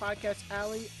us at Podcast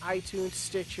Alley, iTunes,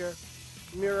 Stitcher,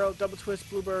 Miro, Double Twist,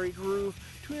 Blueberry, Groove,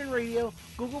 TuneIn Radio,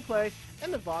 Google Play,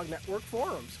 and the VOG Network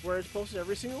forums, where it's posted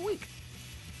every single week.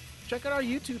 Check out our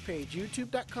YouTube page,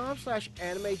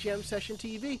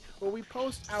 youtube.com/AnimeJamSessionTV, where we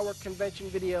post our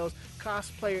convention videos,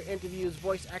 cosplayer interviews,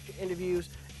 voice actor interviews,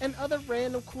 and other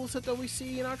random cool stuff that we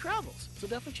see in our travels. So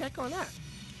definitely check on that.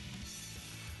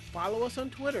 Follow us on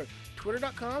Twitter,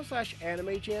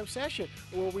 twitter.com/AnimeJamSession,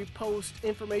 where we post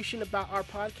information about our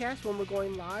podcast when we're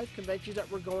going live, conventions that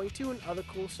we're going to, and other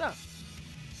cool stuff.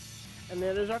 And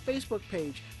then there's our Facebook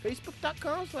page,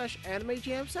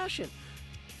 facebook.com/AnimeJamSession.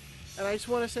 And I just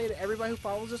want to say to everybody who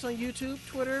follows us on YouTube,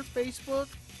 Twitter, Facebook,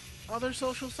 other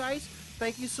social sites,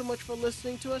 thank you so much for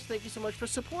listening to us. Thank you so much for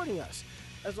supporting us.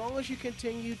 As long as you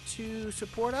continue to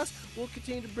support us, we'll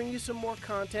continue to bring you some more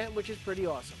content, which is pretty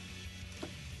awesome.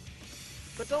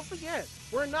 But don't forget,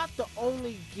 we're not the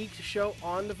only geek show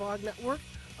on the VOG Network.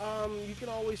 You can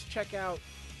always check out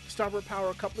Starboard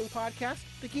Power Coupling Podcast,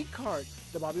 The Geek Card,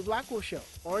 The Bobby Blackwell Show,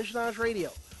 Orange Lounge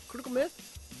Radio, Critical Myth,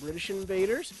 British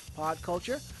Invaders, Pod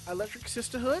Culture, Electric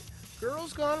Sisterhood,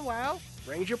 Girls Gone Wild,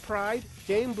 Ranger Pride,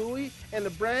 Game Bowie, and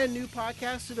the brand new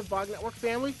podcast to the VOG Network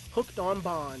family, Hooked on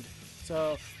Bond.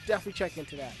 So definitely check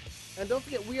into that. And don't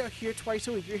forget, we are here twice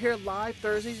a week. You're here live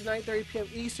Thursdays at 9:30 p.m.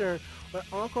 Eastern, with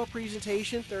encore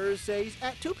presentation Thursdays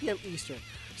at 2 p.m. Eastern.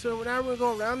 So now we're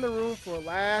going to go around the room for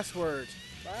last words.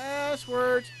 Last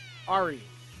words, Ari.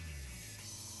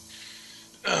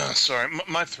 Sorry,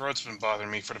 my throat's been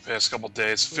bothering me for the past couple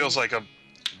days. It feels like I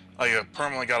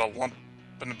permanently got a lump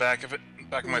in the back of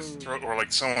my throat, or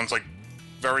like someone's like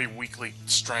very weakly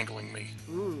strangling me.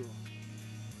 Ooh.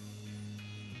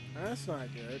 That's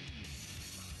not good.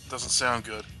 Doesn't sound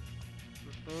good.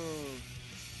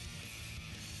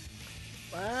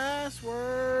 Last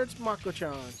words,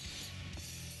 Mako-chan.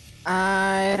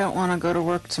 I don't want to go to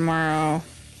work tomorrow.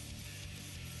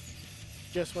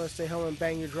 Just want to stay home and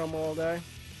bang your drum all day?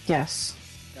 Yes.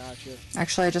 Gotcha.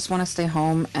 Actually, I just want to stay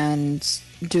home and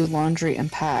do laundry and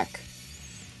pack.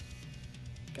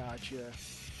 Gotcha.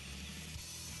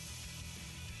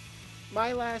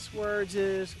 My last words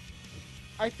is,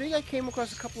 I think I came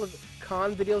across a couple of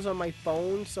con videos on my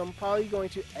phone, so I'm probably going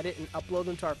to edit and upload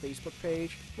them to our Facebook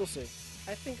page. We'll see.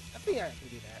 I think I can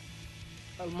do that,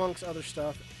 amongst other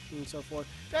stuff and so forth.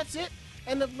 That's it.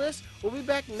 End of list. We'll be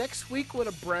back next week with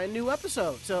a brand new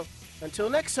episode. So until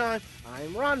next time,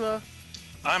 I'm Ranma.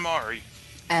 I'm Ari.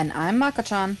 And I'm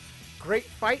Mako-chan. Great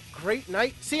fight, great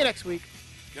night. See you next week.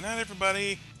 Good night,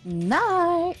 everybody.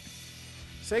 Night.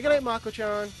 Say goodnight,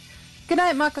 Mako-chan. Good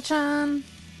night, Mako-chan.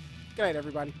 Good night,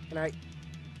 everybody. Good night.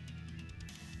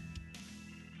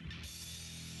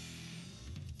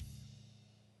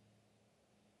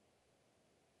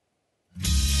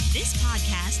 This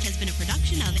podcast has been a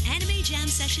production of Anime Jam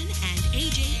Session and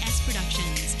AJS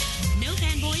Productions. No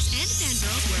fanboys and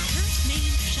fangirls were hurt,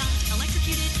 maimed, shot,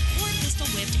 electrocuted, or pistol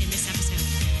whipped in this episode.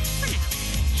 For now.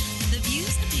 The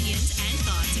views, opinions, and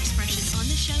thoughts expressions on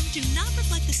the show do not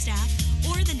reflect the staff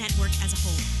or the network as a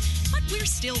whole. But we're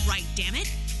still right, damn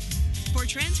it! For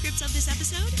transcripts of this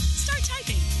episode, start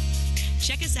typing.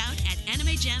 Check us out at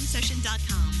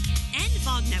AnimeJamSession.com and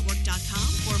VogNetwork.com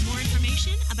for more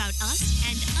information about us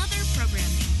and other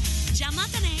programming.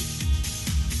 Jamatane!